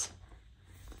it.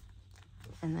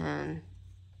 And then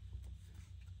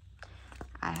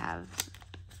I have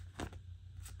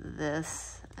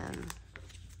this and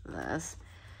this.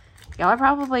 Y'all are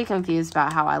probably confused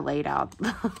about how I laid out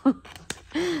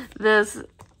this,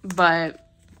 but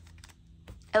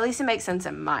at least it makes sense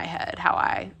in my head how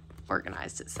I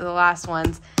organized it. So the last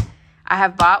ones, I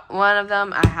have bought one of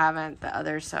them. I haven't the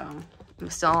other, so I'm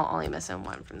still only missing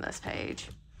one from this page.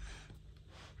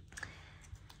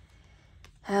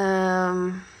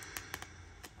 Heck,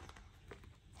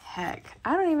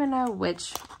 I don't even know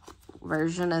which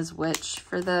version is which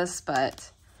for this, but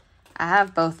I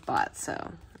have both bought,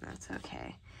 so that's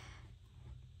okay.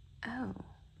 Oh,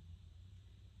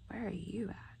 where are you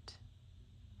at?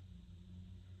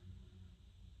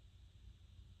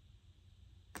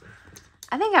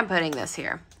 I think I'm putting this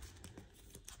here.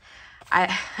 I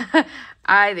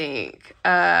think,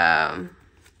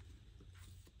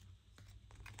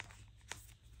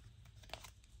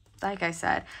 like I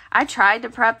said, I tried to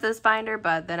prep this binder,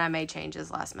 but then I made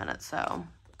changes last minute, so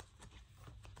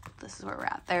this is where we're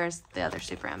at. There's the other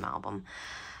Super M album.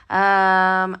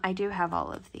 I do have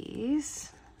all of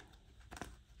these.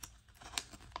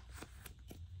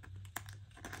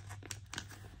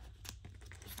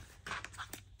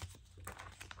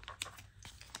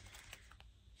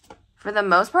 For the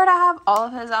most part, I have all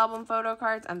of his album photo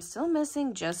cards. I'm still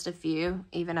missing just a few,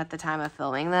 even at the time of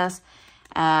filming this.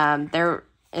 There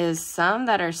is some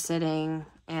that are sitting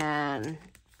in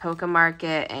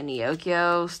Pokemarket and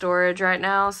Neokyo storage right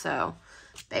now, so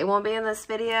they won't be in this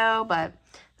video, but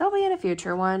they'll be in a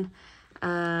future one.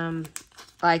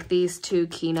 Like these two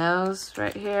Kinos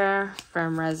right here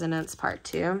from Resonance Part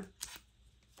 2.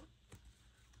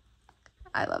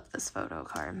 I love this photo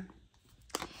card.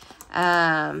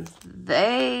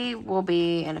 They will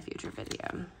be in a future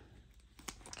video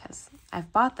because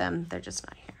I've bought them. They're just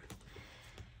not here.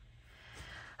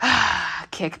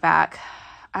 Kickback.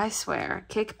 I swear.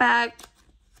 Kickback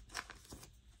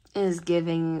is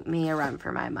giving me a run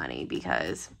for my money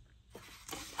because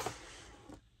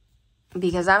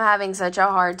I'm having such a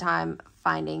hard time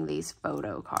finding these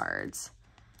photo cards.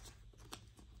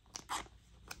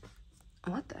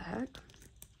 What the heck?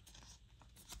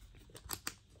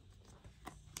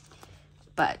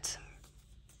 But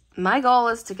my goal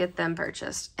is to get them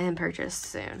purchased and purchased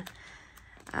soon.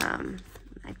 I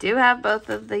do have both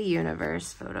of the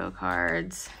Universe photo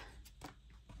cards.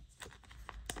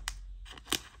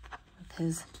 With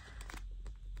his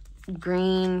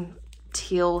green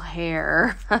teal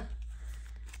hair.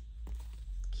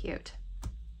 Cute.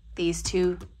 These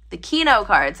two, the Kino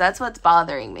cards, that's what's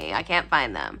bothering me. I can't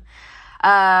find them.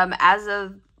 As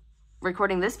of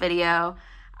recording this video,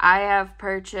 I have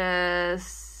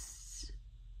purchased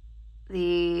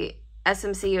the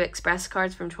SMCU Express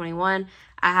cards from 21.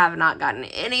 I have not gotten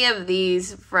any of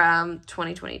these from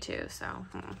 2022, so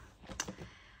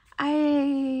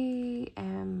I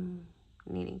am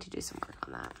needing to do some work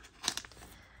on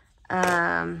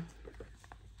that.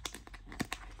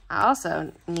 I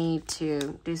also need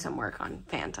to do some work on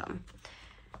Phantom,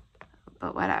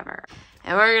 but whatever.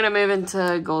 And we're gonna move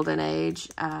into Golden Age.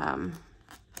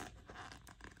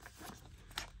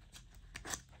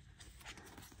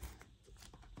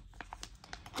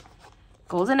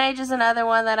 Golden Age is another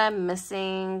one that I'm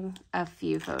missing a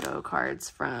few photo cards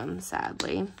from,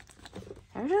 sadly.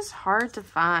 They're just hard to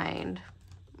find.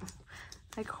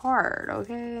 Like, hard,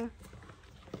 okay?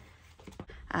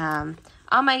 On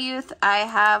my youth, I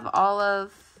have all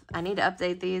of... I need to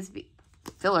update these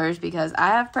fillers because I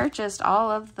have purchased all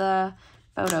of the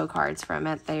photo cards from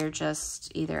it. They're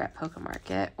just either at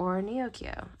Pokemarket or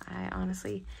Neokyo. I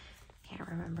honestly can't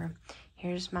remember.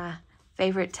 Here's my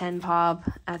favorite 10 Pob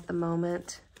at the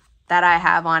moment that I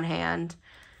have on hand.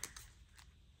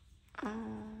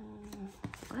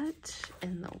 What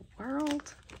in the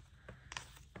world?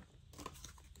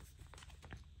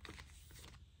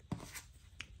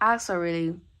 I also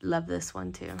really love this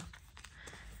one too.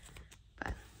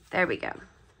 But there we go.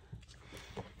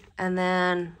 And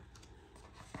then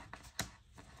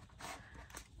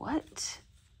what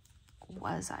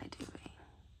was I doing?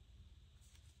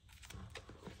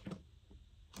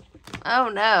 Oh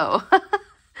no.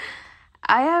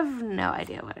 I have no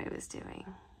idea what I was doing.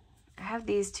 I have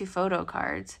these 2 photo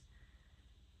cards.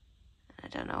 I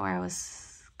don't know where I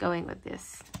was going with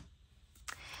this.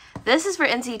 This is for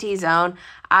NCT Zone.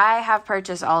 I have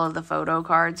purchased all of the photo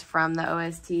cards from the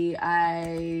OST.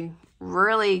 I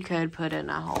really could put in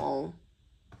a whole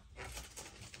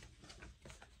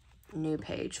new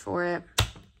page for it.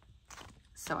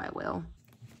 So I will.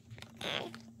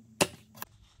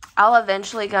 I'll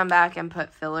eventually come back and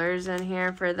put fillers in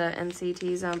here for the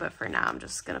NCT Zone. But for now, I'm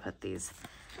just going to put these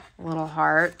little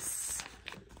hearts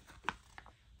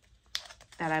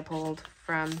that I pulled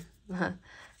from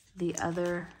the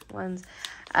other ones.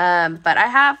 But I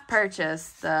have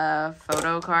purchased the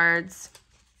photo cards.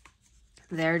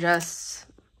 They're just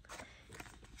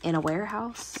in a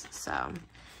warehouse. So,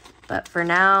 but for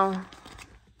now,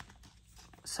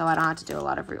 so I don't have to do a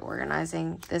lot of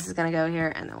reorganizing, this is going to go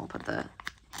here, and then we'll put the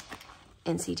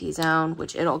NCT Zone,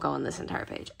 which it'll go on this entire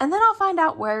page. And then I'll find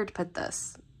out where to put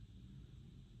this.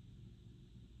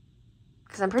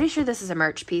 Because I'm pretty sure this is a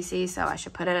merch PC, so I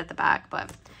should put it at the back,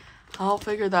 but I'll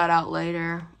figure that out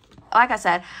later. Like I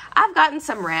said, I've gotten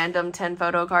some random 10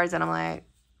 photo cards, and I'm like,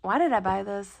 why did I buy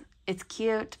this? It's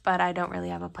cute, but I don't really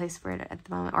have a place for it at the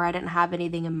moment, or I didn't have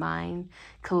anything in mind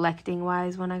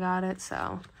collecting-wise when I got it,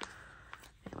 so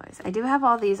anyways, I do have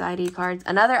all these ID cards.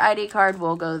 Another ID card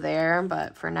will go there,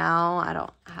 but for now, I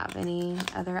don't have any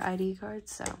other ID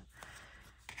cards, so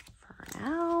for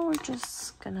now, we're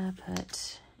just gonna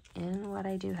put in what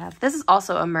I do have. This is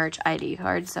also a merch ID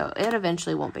card, so it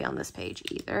eventually won't be on this page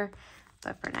either,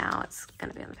 but for now, it's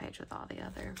gonna be on the page with all the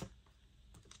other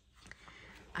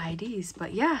IDs.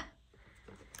 But yeah,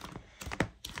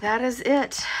 that is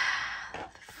it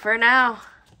for now.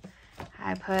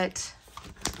 I put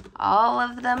all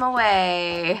of them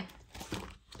away.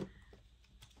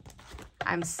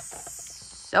 I'm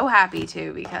so happy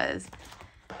too, because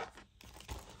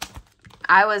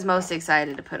I was most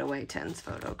excited to put away 10's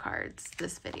photo cards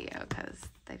this video because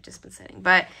they've just been sitting.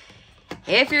 But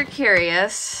if you're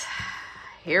curious,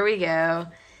 here we go.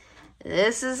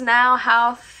 This is now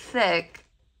how thick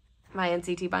my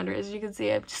NCT binder is. As you can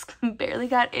see, I've just barely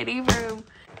got any room.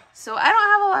 So I don't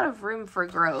have a lot of room for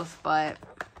growth, but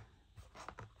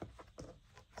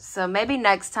so maybe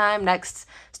next time, next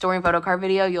storing photo card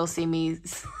video, you'll see me.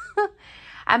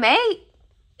 I may,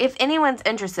 if anyone's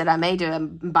interested, I may do a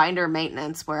binder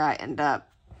maintenance where I end up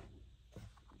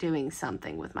doing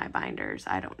something with my binders.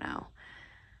 I don't know.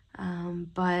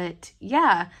 But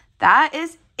yeah, that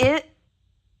is it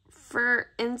for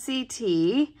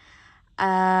NCT.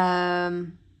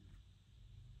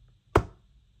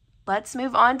 Let's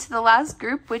move on to the last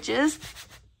group, which is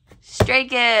Stray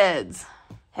Kids.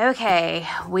 Okay,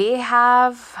 we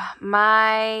have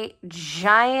my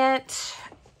giant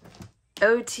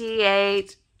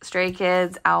OT8 Stray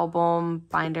Kids album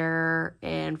binder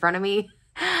in front of me.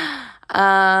 If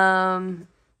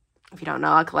you don't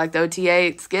know, I collect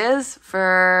OT8 skis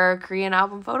for Korean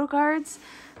album photo cards.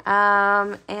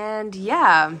 And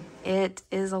yeah, it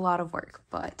is a lot of work,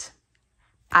 but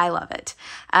I love it.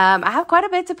 I have quite a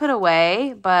bit to put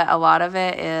away, but a lot of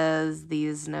it is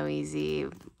these No Easy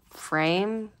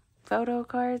frame photo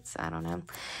cards. I don't know.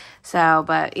 So,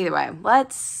 but either way,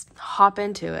 let's hop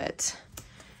into it.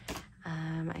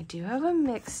 I do have a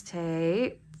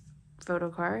mixtape photo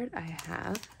card. I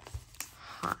have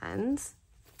Hans.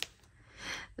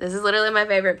 This is literally my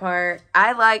favorite part.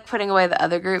 I like putting away the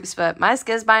other groups, but my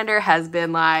Skiz binder has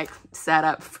been like set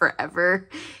up forever.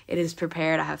 It is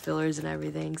prepared. I have fillers and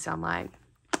everything. So I'm like,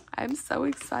 I'm so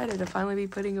excited to finally be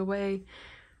putting away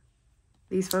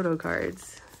these photo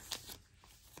cards.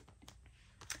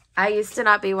 I used to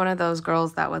not be one of those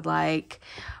girls that would like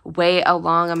wait a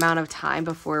long amount of time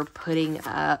before putting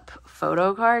up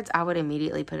photo cards. I would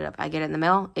immediately put it up. I get it in the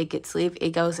mail. It gets sleeved.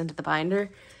 It goes into the binder.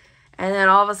 And then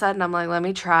all of a sudden, I'm like, let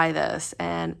me try this.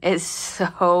 And it's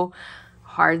so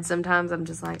hard sometimes. I'm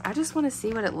just like, I just want to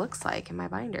see what it looks like in my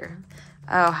binder.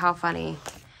 Oh, how funny.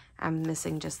 I'm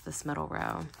missing just this middle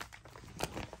row.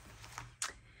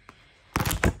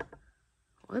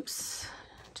 Whoops.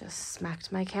 Just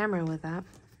smacked my camera with that.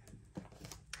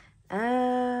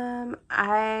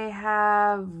 I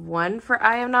have one for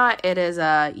I Am Not. It is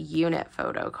a unit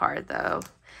photo card, though.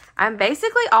 I'm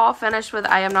basically all finished with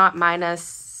I Am Not minus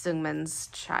Seungmin's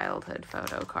childhood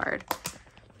photo card.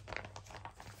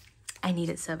 I need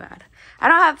it so bad. I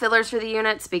don't have fillers for the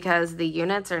units because the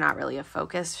units are not really a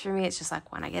focus for me. It's just like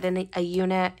when I get in a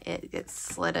unit, it gets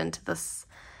slid into this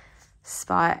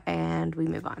spot and we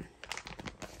move on.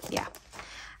 Yeah.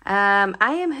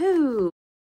 I Am Who.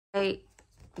 I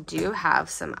do have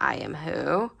some I Am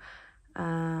Who.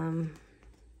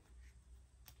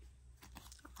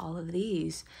 All of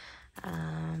these.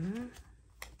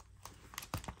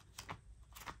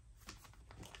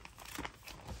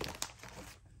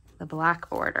 The black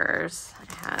borders. I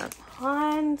have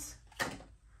Hans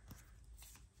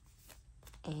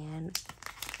and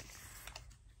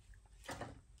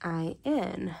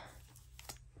IN.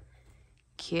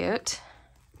 Cute.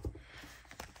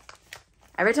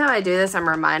 Every time I do this, I'm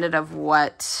reminded of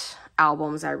what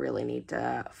albums I really need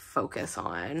to focus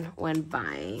on when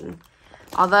buying.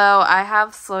 Although I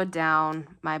have slowed down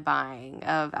my buying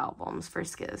of albums for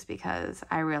Skiz because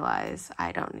I realize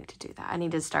I don't need to do that. I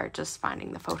need to start just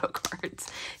finding the photo cards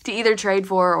to either trade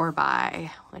for or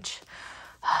buy, which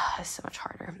is so much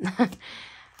harder.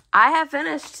 I have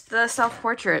finished the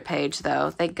self-portrait page though,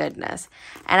 thank goodness.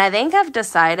 And I think I've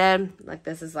decided, like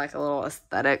this is like a little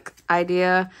aesthetic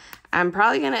idea. I'm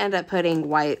probably going to end up putting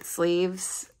white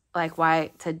sleeves, like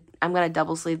white I'm going to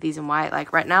double sleeve these in white.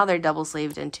 Like right now they're double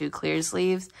sleeved in 2 clear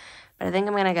sleeves, but I think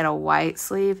I'm going to get a white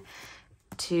sleeve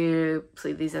to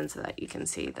sleeve these in so that you can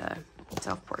see the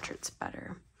self-portraits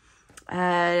better.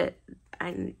 I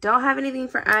don't have anything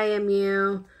for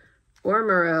IMU or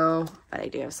Moreau, but I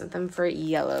do have something for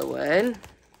Yellowwood.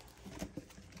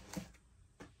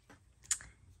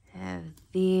 I have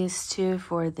these 2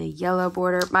 for the yellow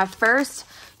border. My first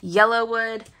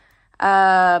Yellowwood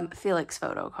Felix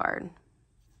photo card.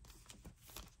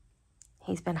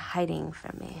 He's been hiding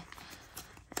from me.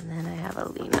 And then I have a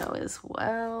Lino as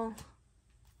well.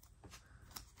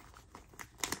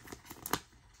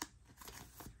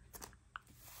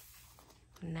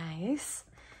 Nice.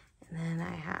 And then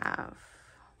I have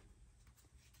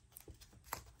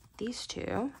these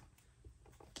 2.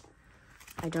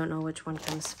 I don't know which one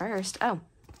comes first. Oh,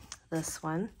 this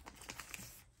one.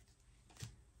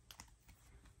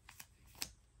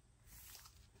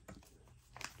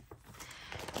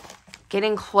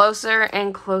 Getting closer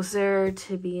and closer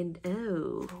to being,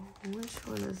 oh, which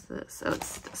one is this? Oh,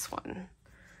 it's this one,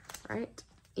 right?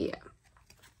 Yeah.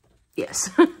 Yes.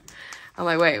 I'm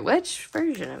like, wait, which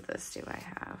version of this do I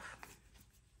have?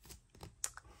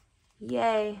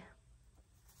 Yay.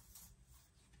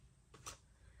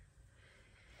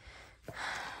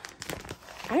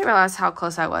 I didn't realize how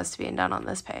close I was to being done on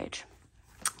this page.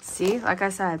 See, like I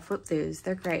said, flip throughs,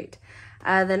 they're great.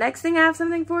 The next thing I have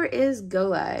something for is Go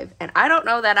Live. And I don't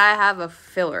know that I have a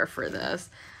filler for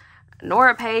this, nor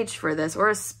a page for this, or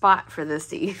a spot for this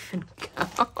to even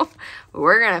go.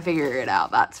 We're going to figure it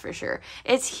out, that's for sure.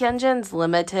 It's Hyunjin's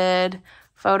limited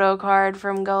photo card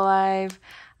from Go Live.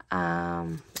 Like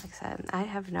I said, I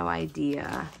have no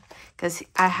idea. Because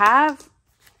I have...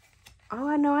 Oh,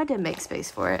 I know I did make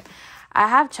space for it. I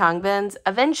have Changbin's.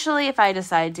 Eventually, if I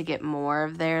decide to get more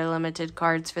of their limited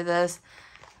cards for this,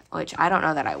 which I don't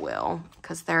know that I will,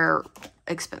 because they're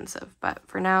expensive. But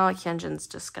for now, Hyunjin's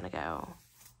just going to go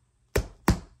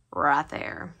right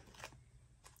there.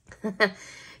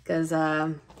 Because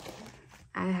I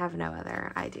have no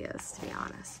other ideas, to be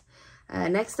honest.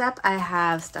 Next up, I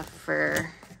have stuff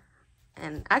for,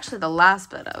 and actually the last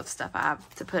bit of stuff I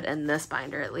have to put in this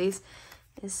binder at least,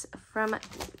 is from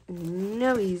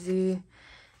NCT.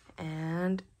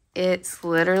 And it's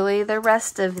literally the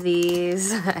rest of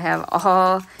these. I have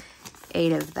all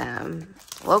 8 of them.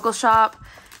 Local shop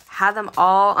had them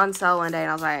all on sale one day, and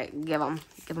I was like, give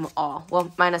them all.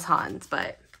 Well, minus Hans,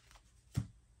 but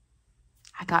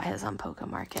I got his on Poke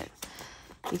Market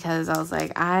because I was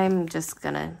like, I'm just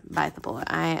gonna bite the bullet.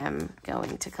 I am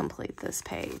going to complete this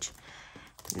page.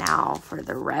 Now for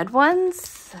the red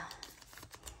ones,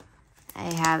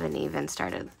 I haven't even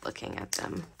started looking at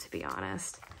them, to be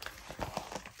honest.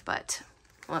 But,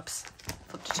 whoops,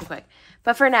 flipped it too quick.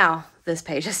 But for now, this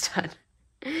page is done.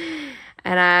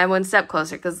 And I'm one step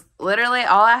closer, because literally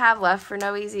all I have left for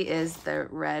No Easy is the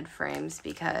red frames,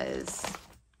 because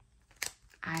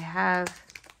I have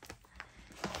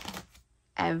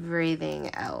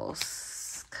everything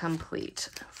else complete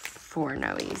for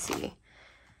No Easy.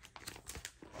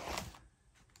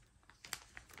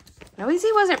 No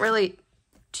Easy wasn't really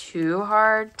too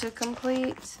hard to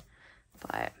complete,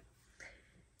 but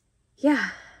yeah,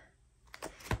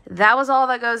 that was all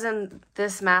that goes in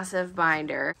this massive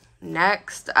binder.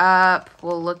 Next up,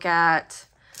 we'll look at,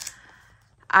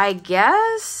 I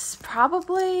guess,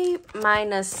 probably my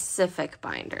Pacific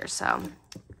binder. So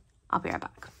I'll be right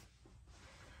back.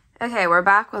 Okay, we're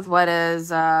back with what is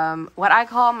what I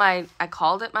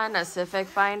called it my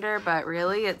Pacific binder, but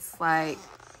really it's like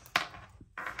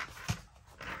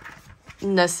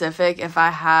Pacific if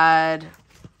I had,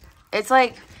 it's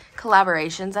like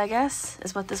collaborations, I guess,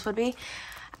 is what this would be.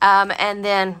 And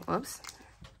then, whoops.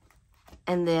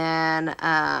 And then,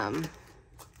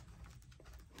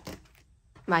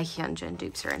 my Hyunjin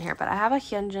dupes are in here. But I have a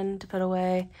Hyunjin to put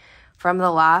away from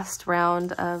the last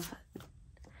round of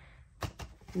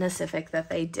Pacific that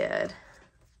they did.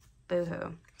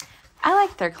 Boo-hoo. I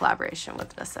like their collaboration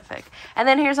with Pacific. And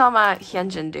then here's all my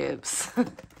Hyunjin dupes.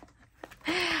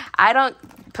 I don't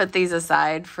put these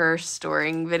aside for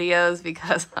storing videos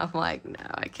because I'm like, no,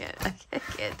 I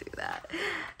can't do that.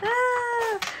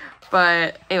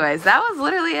 But anyways, that was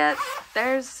literally it.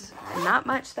 There's not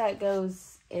much that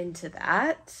goes into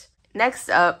that. Next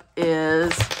up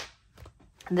is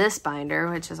this binder,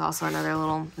 which is also another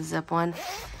little zip one.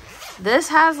 This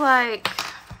has like,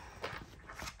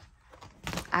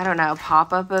 I don't know,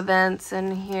 pop-up events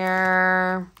in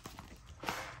here.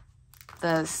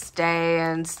 The stay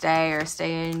in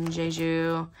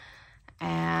Jeju,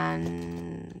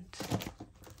 and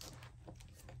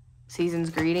season's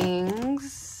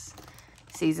greetings.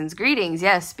 Season's greetings,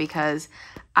 yes, because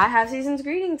I have season's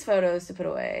greetings photos to put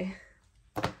away.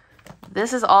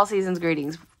 This is all season's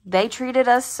greetings. They treated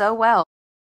us so well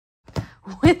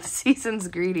with season's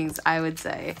greetings, I would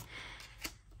say.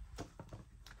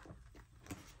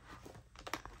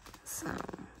 So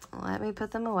let me put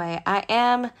them away. I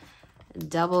am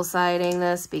double-siding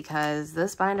this because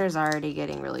this binder is already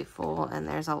getting really full and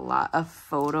there's a lot of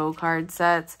photo card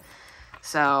sets,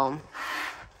 so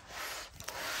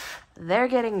they're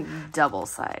getting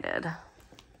double-sided.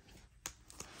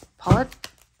 I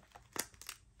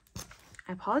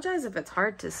apologize if it's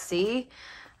hard to see.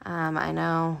 I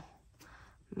know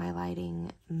my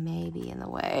lighting may be in the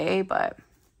way, but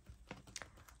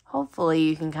hopefully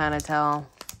you can kind of tell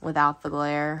without the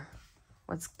glare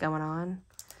what's going on.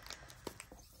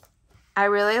 I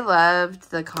really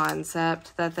loved the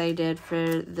concept that they did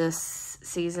for this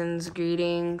season's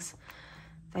greetings.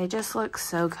 They just look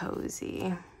so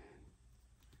cozy.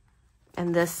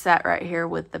 And this set right here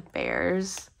with the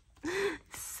bears,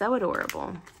 so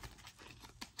adorable.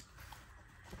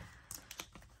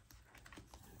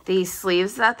 These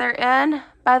sleeves that they're in,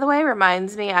 by the way,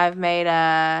 reminds me I've made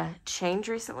a change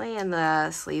recently in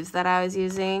the sleeves that I was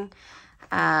using.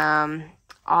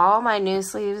 All my new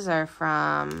sleeves are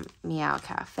from Meow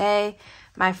Cafe.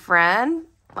 My friend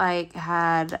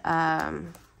had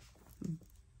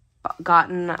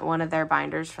gotten one of their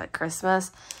binders for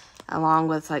Christmas along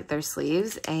with their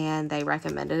sleeves, and they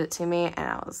recommended it to me, and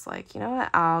I was like, you know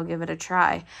what, I'll give it a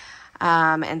try.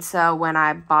 And so when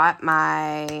I bought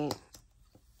my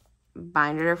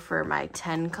binder for my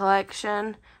 10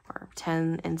 collection, or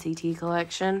 10 NCT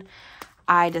collection,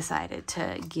 I decided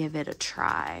to give it a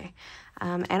try.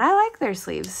 And I like their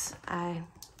sleeves. I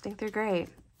think they're great.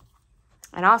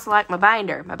 And I also like my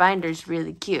binder. My binder's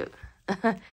really cute.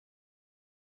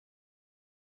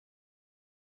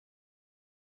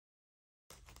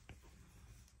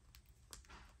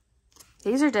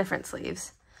 These are different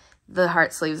sleeves. The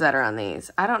heart sleeves that are on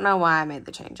these. I don't know why I made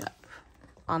the change up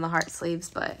on the heart sleeves,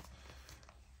 but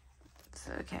it's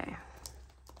okay.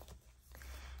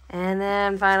 And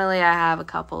then finally I have a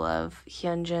couple of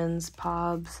Hyunjin's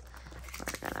pobs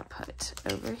we're gonna put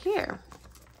over here.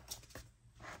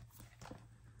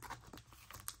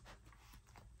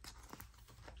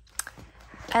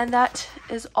 And that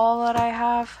is all that I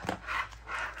have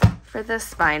for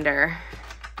this binder.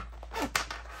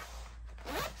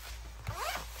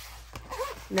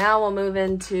 Now we'll move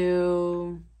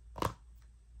into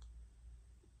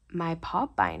my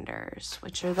pop binders,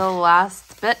 which are the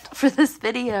last bit for this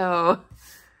video.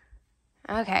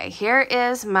 Okay, here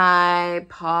is my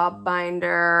pop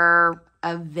binder,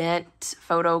 event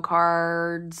photo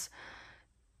cards,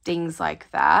 things like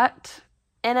that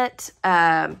in it.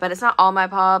 But it's not all my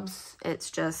pobs. It's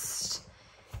just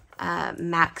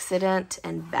Maxident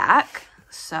and back.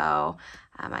 So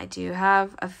I do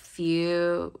have a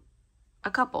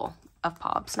couple of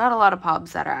pobs. Not a lot of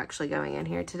pobs that are actually going in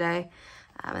here today.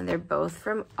 And they're both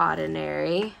from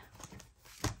Ordinary.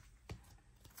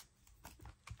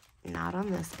 Not on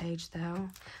this page, though. I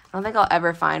don't think I'll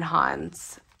ever find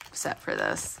Han's set for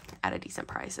this at a decent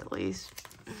price, at least.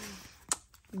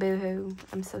 Boo-hoo.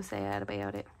 I'm so sad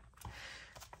about it.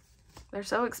 They're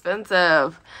so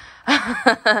expensive.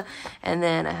 And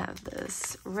then I have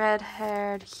this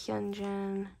red-haired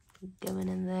Hyunjin going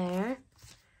in there.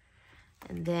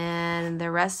 And then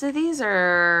the rest of these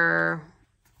are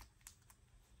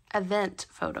event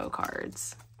photo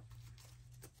cards.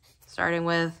 Starting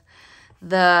with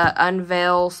the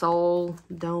Unveil Seoul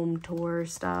Dome Tour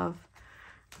stuff.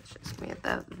 It's just me at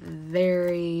the very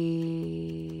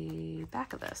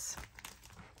back of this.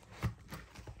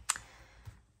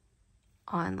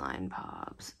 online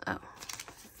pobs. Oh.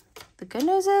 The good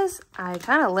news is I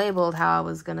kind of labeled how I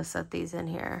was going to set these in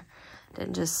here.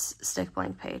 Didn't just stick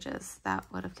blank pages. That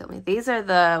would have killed me. These are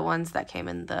the ones that came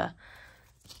in the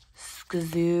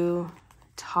Skazoo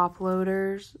top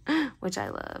loaders, which I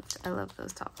loved. I love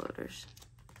those top loaders.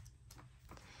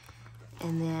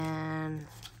 And then,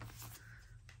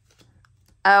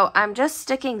 oh, I'm just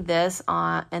sticking this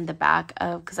on in the back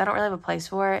of, because I don't really have a place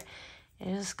for it.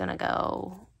 It's just gonna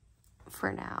go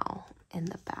for now in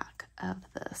the back of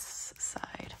this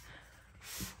side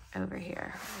over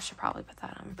here. I should probably put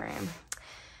that on frame.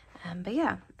 But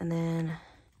yeah, and then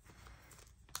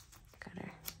got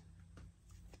our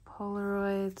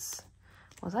Polaroids.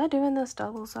 Was I doing this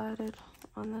double-sided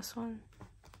on this one?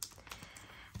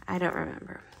 I don't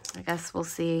remember. I guess we'll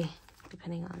see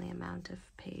depending on the amount of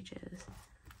pages.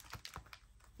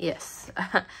 Yes,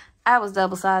 I was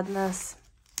double-siding this.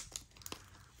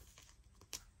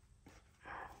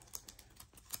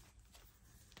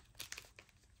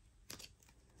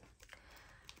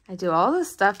 I do all this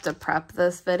stuff to prep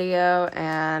this video,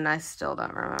 and I still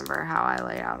don't remember how I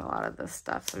lay out a lot of this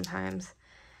stuff sometimes.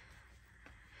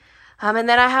 And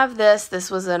then I have this.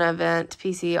 This was an event,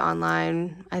 PC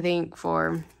Online, I think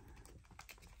for...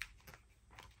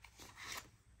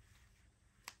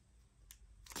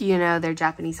 you know, their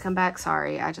Japanese comeback.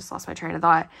 Sorry, I just lost my train of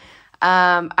thought.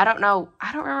 I don't know.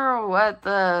 I don't remember what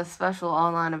the special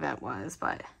online event was,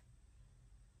 but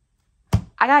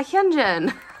I got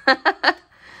Hyunjin.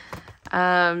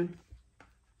 And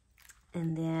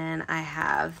then I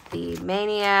have the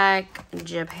Maniac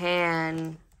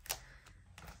Japan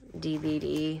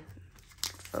DVD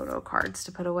photo cards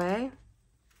to put away.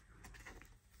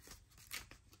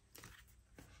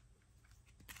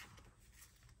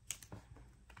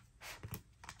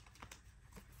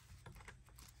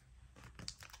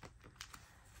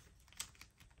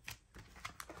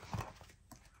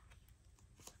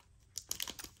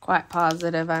 Quite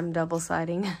positive I'm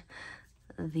double-siding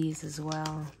these as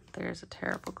well. There's a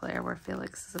terrible glare where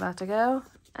Felix is about to go.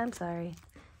 I'm sorry.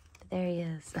 There he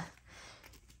is.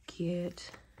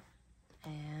 Cute.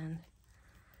 And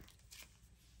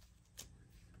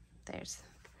there's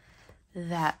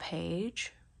that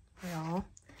page. Y'all.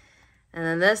 And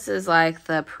then this is like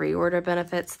the pre-order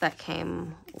benefits that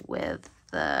came with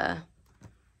the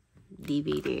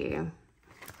DVD.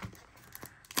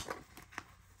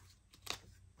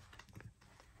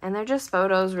 And they're just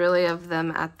photos, really, of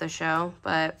them at the show.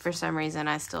 But for some reason,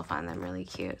 I still find them really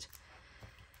cute.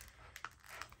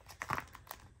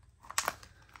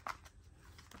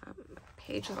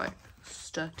 Page is like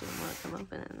stuck to them. Look, I'm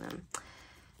opening them.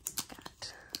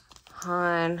 Got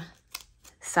Han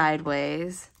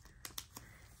sideways.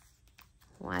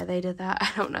 Why they did that,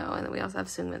 I don't know. And then we also have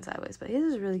Seungmin sideways. But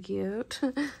his is really cute.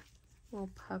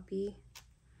 Little puppy.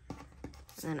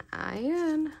 And then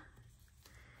Ian.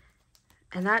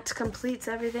 And that completes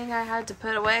everything I had to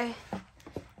put away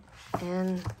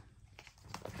in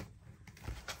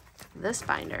this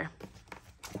binder.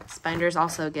 This binder is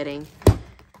also getting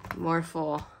more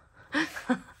full.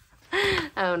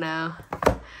 Oh no.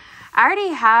 I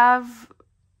already have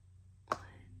 1,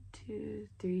 2,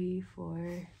 3,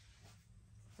 4,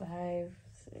 5,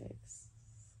 6.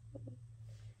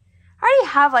 I already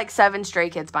have like 7 Stray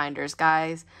Kids binders,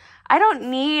 guys. I don't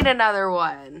need another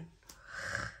one.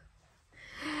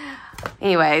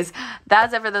 Anyways,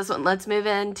 that's it for this one. Let's move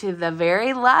into the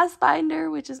very last binder,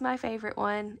 which is my favorite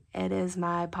one. It is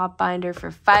my pop binder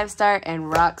for 5-star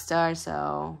and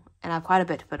Rockstar. And I have quite a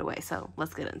bit to put away, so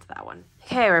let's get into that one.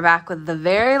 Okay, we're back with the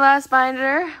very last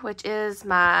binder, which is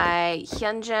my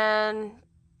Hyunjin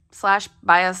 /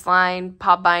 Bias Line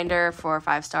pop binder for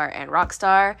 5-star and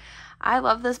Rockstar. I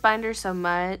love this binder so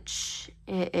much.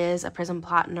 It is a Prism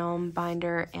Platinum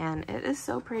binder, and it is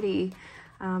so pretty.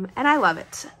 And I love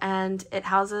it. And it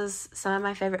houses some of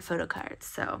my favorite photo cards,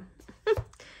 so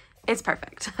it's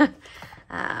perfect.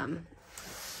 Over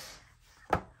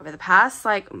the past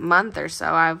like month or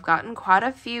so, I've gotten quite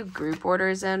a few group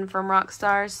orders in from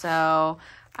Rockstar, so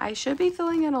I should be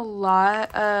filling in a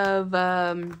lot of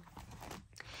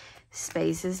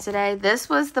spaces today. This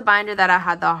was the binder that I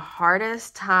had the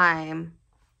hardest time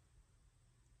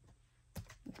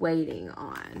waiting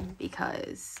on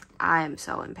because I am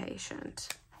so impatient.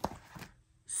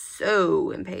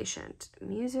 So impatient.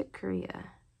 Music Korea.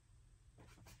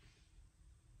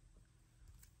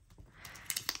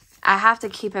 I have to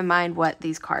keep in mind what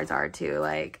these cards are too.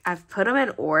 Like, I've put them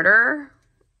in order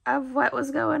of what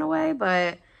was going away,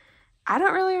 but I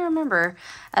don't really remember.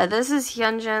 This is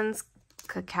Hyunjin's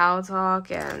Kakao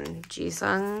Talk and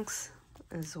Jisung's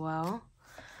as well.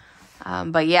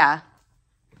 But yeah,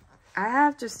 I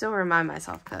have to still remind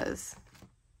myself because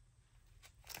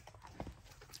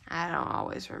I don't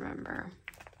always remember.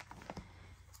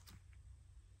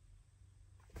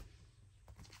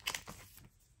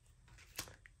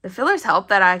 The fillers help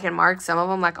that I can mark some of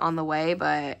them like on the way,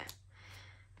 but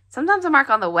sometimes I mark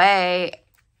on the way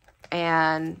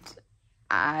and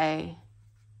I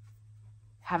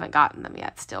haven't gotten them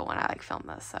yet still when I like film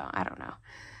this, so I don't know.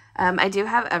 I do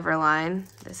have Everline.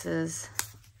 This is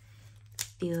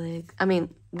Felix,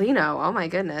 Lino, oh my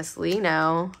goodness,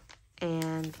 Lino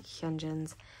and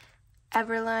Hyunjin's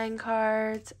Everline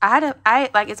cards.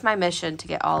 It's my mission to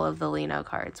get all of the Lino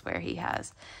cards where he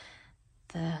has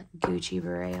the Gucci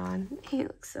beret on. He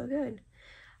looks so good.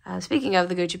 Speaking of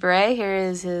the Gucci beret, here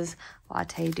is his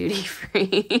latte duty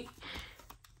free.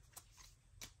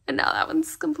 And now that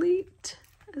one's complete.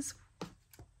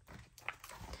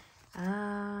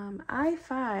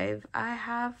 I5, I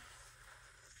have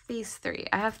these three.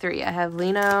 I have three. I have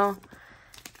Lino,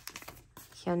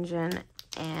 Hyunjin,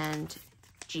 and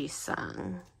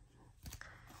Jisung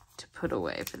to put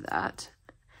away for that.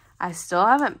 I still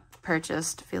haven't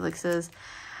purchased Felix's.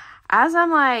 As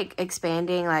I'm like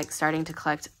expanding, like starting to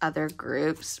collect other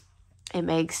groups,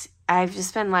 I've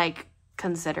just been like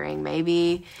considering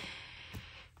maybe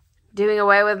doing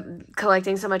away with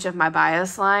collecting so much of my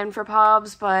bias line for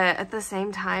Pobs, but at the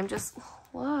same time, just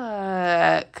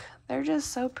look, they're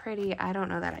just so pretty. I don't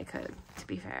know that I could, to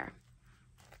be fair,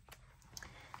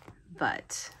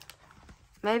 but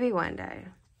maybe one day.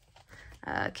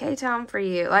 K-Town for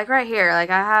you, like right here, like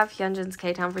I have Hyunjin's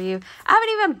K-Town for you. I haven't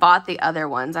even bought the other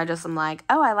ones. I just am like,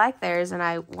 oh, I like theirs and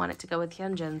I want it to go with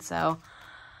Hyunjin, so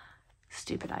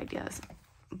stupid ideas,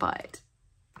 but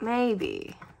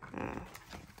maybe.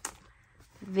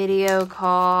 Video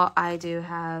call, I do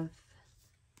have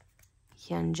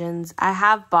Hyunjin's. I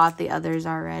have bought the others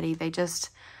already. They just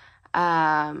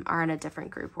are in a different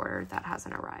group order that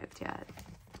hasn't arrived yet.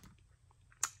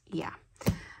 Yeah.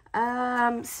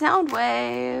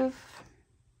 Soundwave.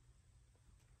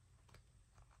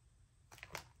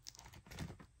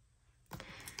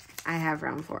 I have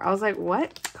round 4. I was like,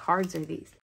 what cards are these?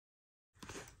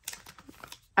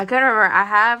 I couldn't remember. I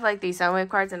have like these Soundwave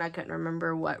cards and I couldn't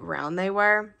remember what round they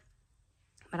were.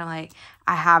 But I'm like,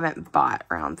 I haven't bought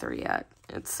round 3 yet.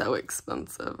 It's so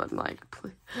expensive. I'm like,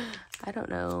 please, I don't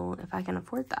know if I can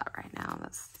afford that right now.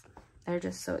 They're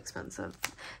just so expensive.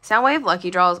 Soundwave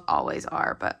lucky draws always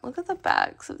are, but look at the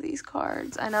backs of these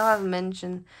cards. I know I've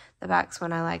mentioned the backs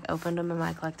when I like opened them in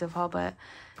my collective haul, but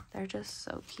they're just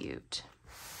so cute.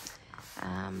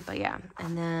 But yeah,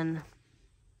 and then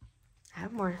I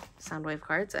have more Soundwave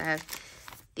cards. I have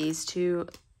these 2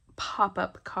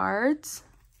 pop-up cards.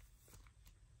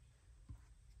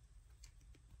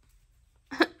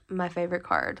 My favorite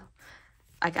card,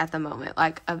 like at the moment,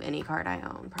 like of any card I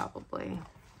own, probably.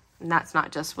 And that's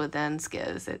not just within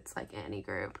Skiz, it's like any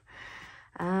group.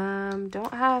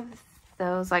 Don't have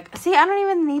those, like, see, I don't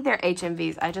even need their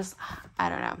HMVs. I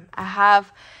don't know. I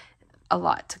have a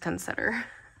lot to consider.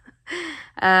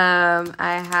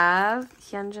 I have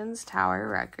Hyunjin's Tower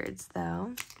Records,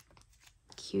 though.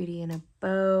 Cutie in a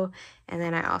bow. And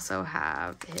then I also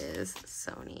have his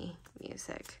Sony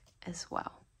Music as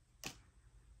well.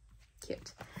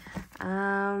 Cute.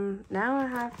 Now I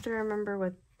have to remember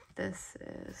what this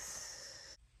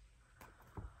is.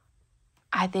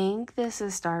 I think this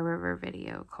is Star River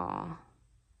Video Call.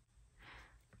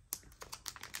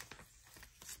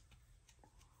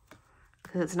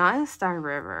 Because it's not a Star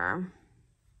River.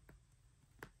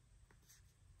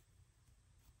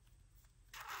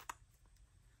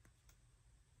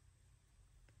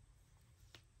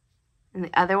 And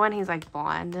the other one, he's like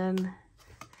blinded.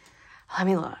 Let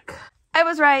me look. I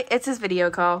was right. It's his video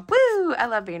call. Woo! I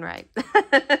love being right.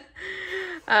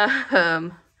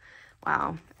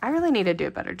 Wow. I really need to do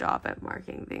a better job at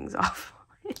marking things off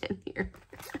in here.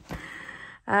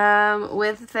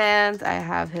 With fans, I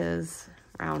have his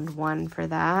round 1 for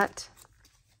that.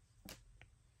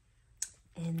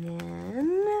 And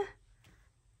then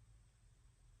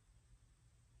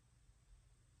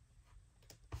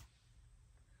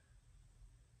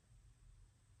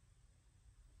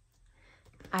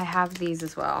I have these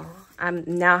as well. I'm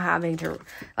now having to,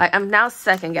 like, I'm now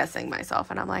second guessing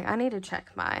myself and I'm like, I need to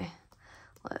check my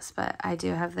list, but I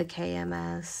do have the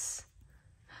KMS.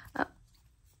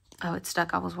 Oh, it's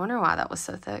stuck. I was wondering why that was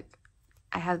so thick.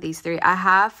 I have these 3. I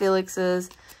have Felix's.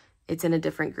 It's in a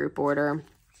different group order.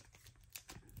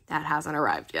 That hasn't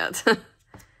arrived yet.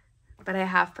 But I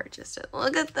have purchased it.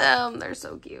 Look at them. They're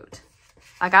so cute.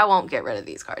 Like, I won't get rid of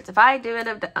these cards. If I do end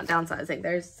up downsizing,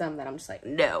 there's some that I'm just like,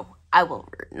 no, I will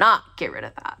not get rid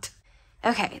of that.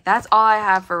 Okay, that's all I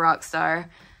have for Rockstar.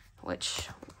 which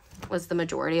was the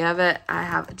majority of it. I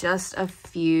have just a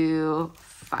few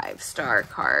 5-star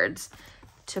cards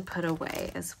to put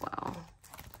away as well.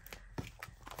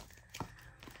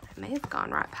 I may have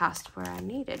gone right past where I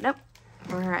needed. Nope,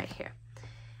 we're right here.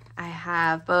 I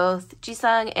have both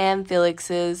Jisung and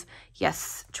Felix's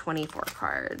Yes 24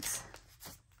 cards.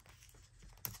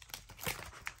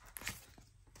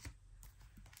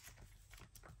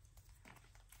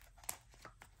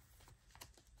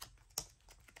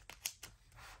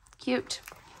 Cute.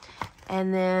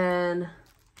 And then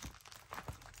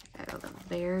I go to the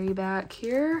very back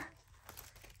here.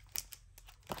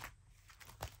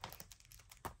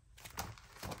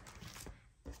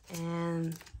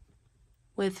 And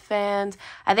with fans,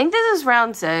 I think this is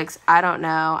round 6. I don't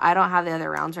know. I don't have the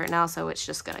other rounds right now, so it's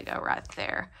just gonna go right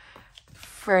there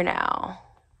for now.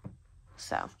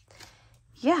 So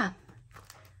yeah,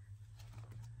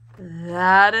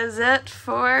 that is it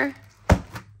for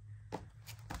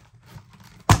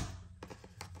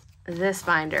this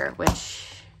binder,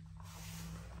 which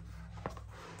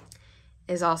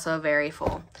is also very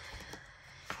full.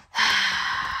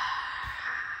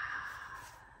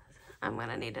 I'm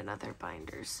gonna need another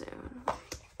binder soon.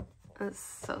 It's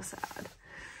so sad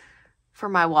for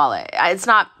my wallet. It's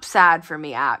not sad for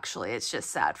me, actually. It's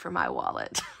just sad for my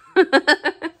wallet.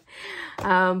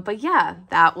 But yeah,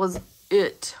 that was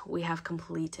it. We have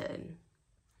completed.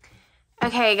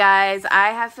 Okay, guys, I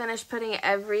have finished putting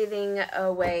everything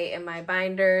away in my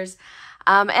binders.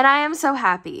 And I am so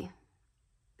happy.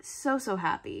 So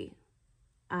happy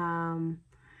to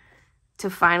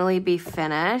finally be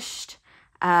finished.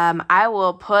 I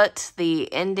will put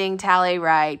the ending tally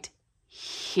right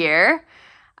here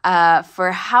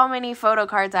for how many photo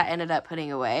cards I ended up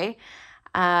putting away.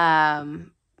 My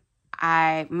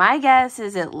guess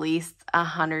is at least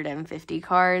 150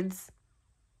 cards.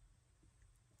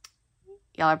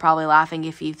 Y'all are probably laughing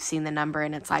if you've seen the number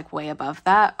and it's like way above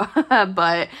that.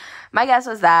 But my guess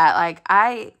was that, like,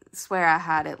 I swear I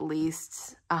had at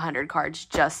least 100 cards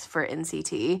just for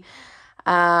NCT.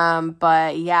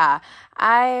 But yeah,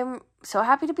 I'm so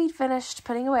happy to be finished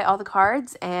putting away all the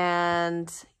cards,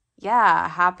 and yeah,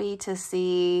 happy to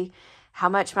see how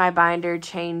much my binder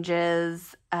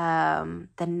changes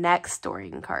the next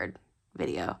storing card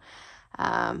video.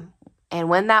 And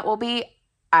when that will be,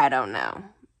 I don't know,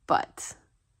 but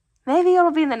maybe it'll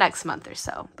be in the next month or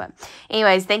so. But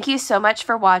anyways, thank you so much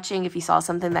for watching. If you saw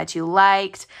something that you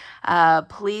liked,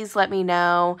 please let me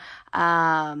know.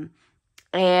 Yeah,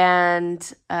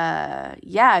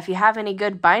 if you have any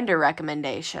good binder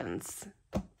recommendations,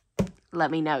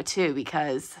 let me know too,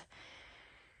 because,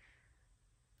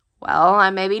 well, I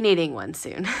may be needing one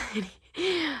soon.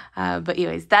 But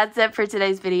anyways, that's it for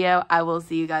today's video. I will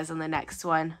see you guys on the next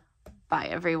one. Bye,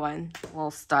 everyone.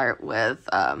 We'll start with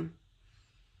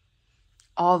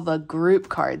all the group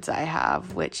cards I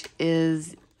have, which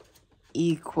is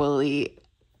equally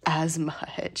as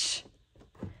much.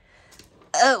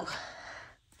 Oh.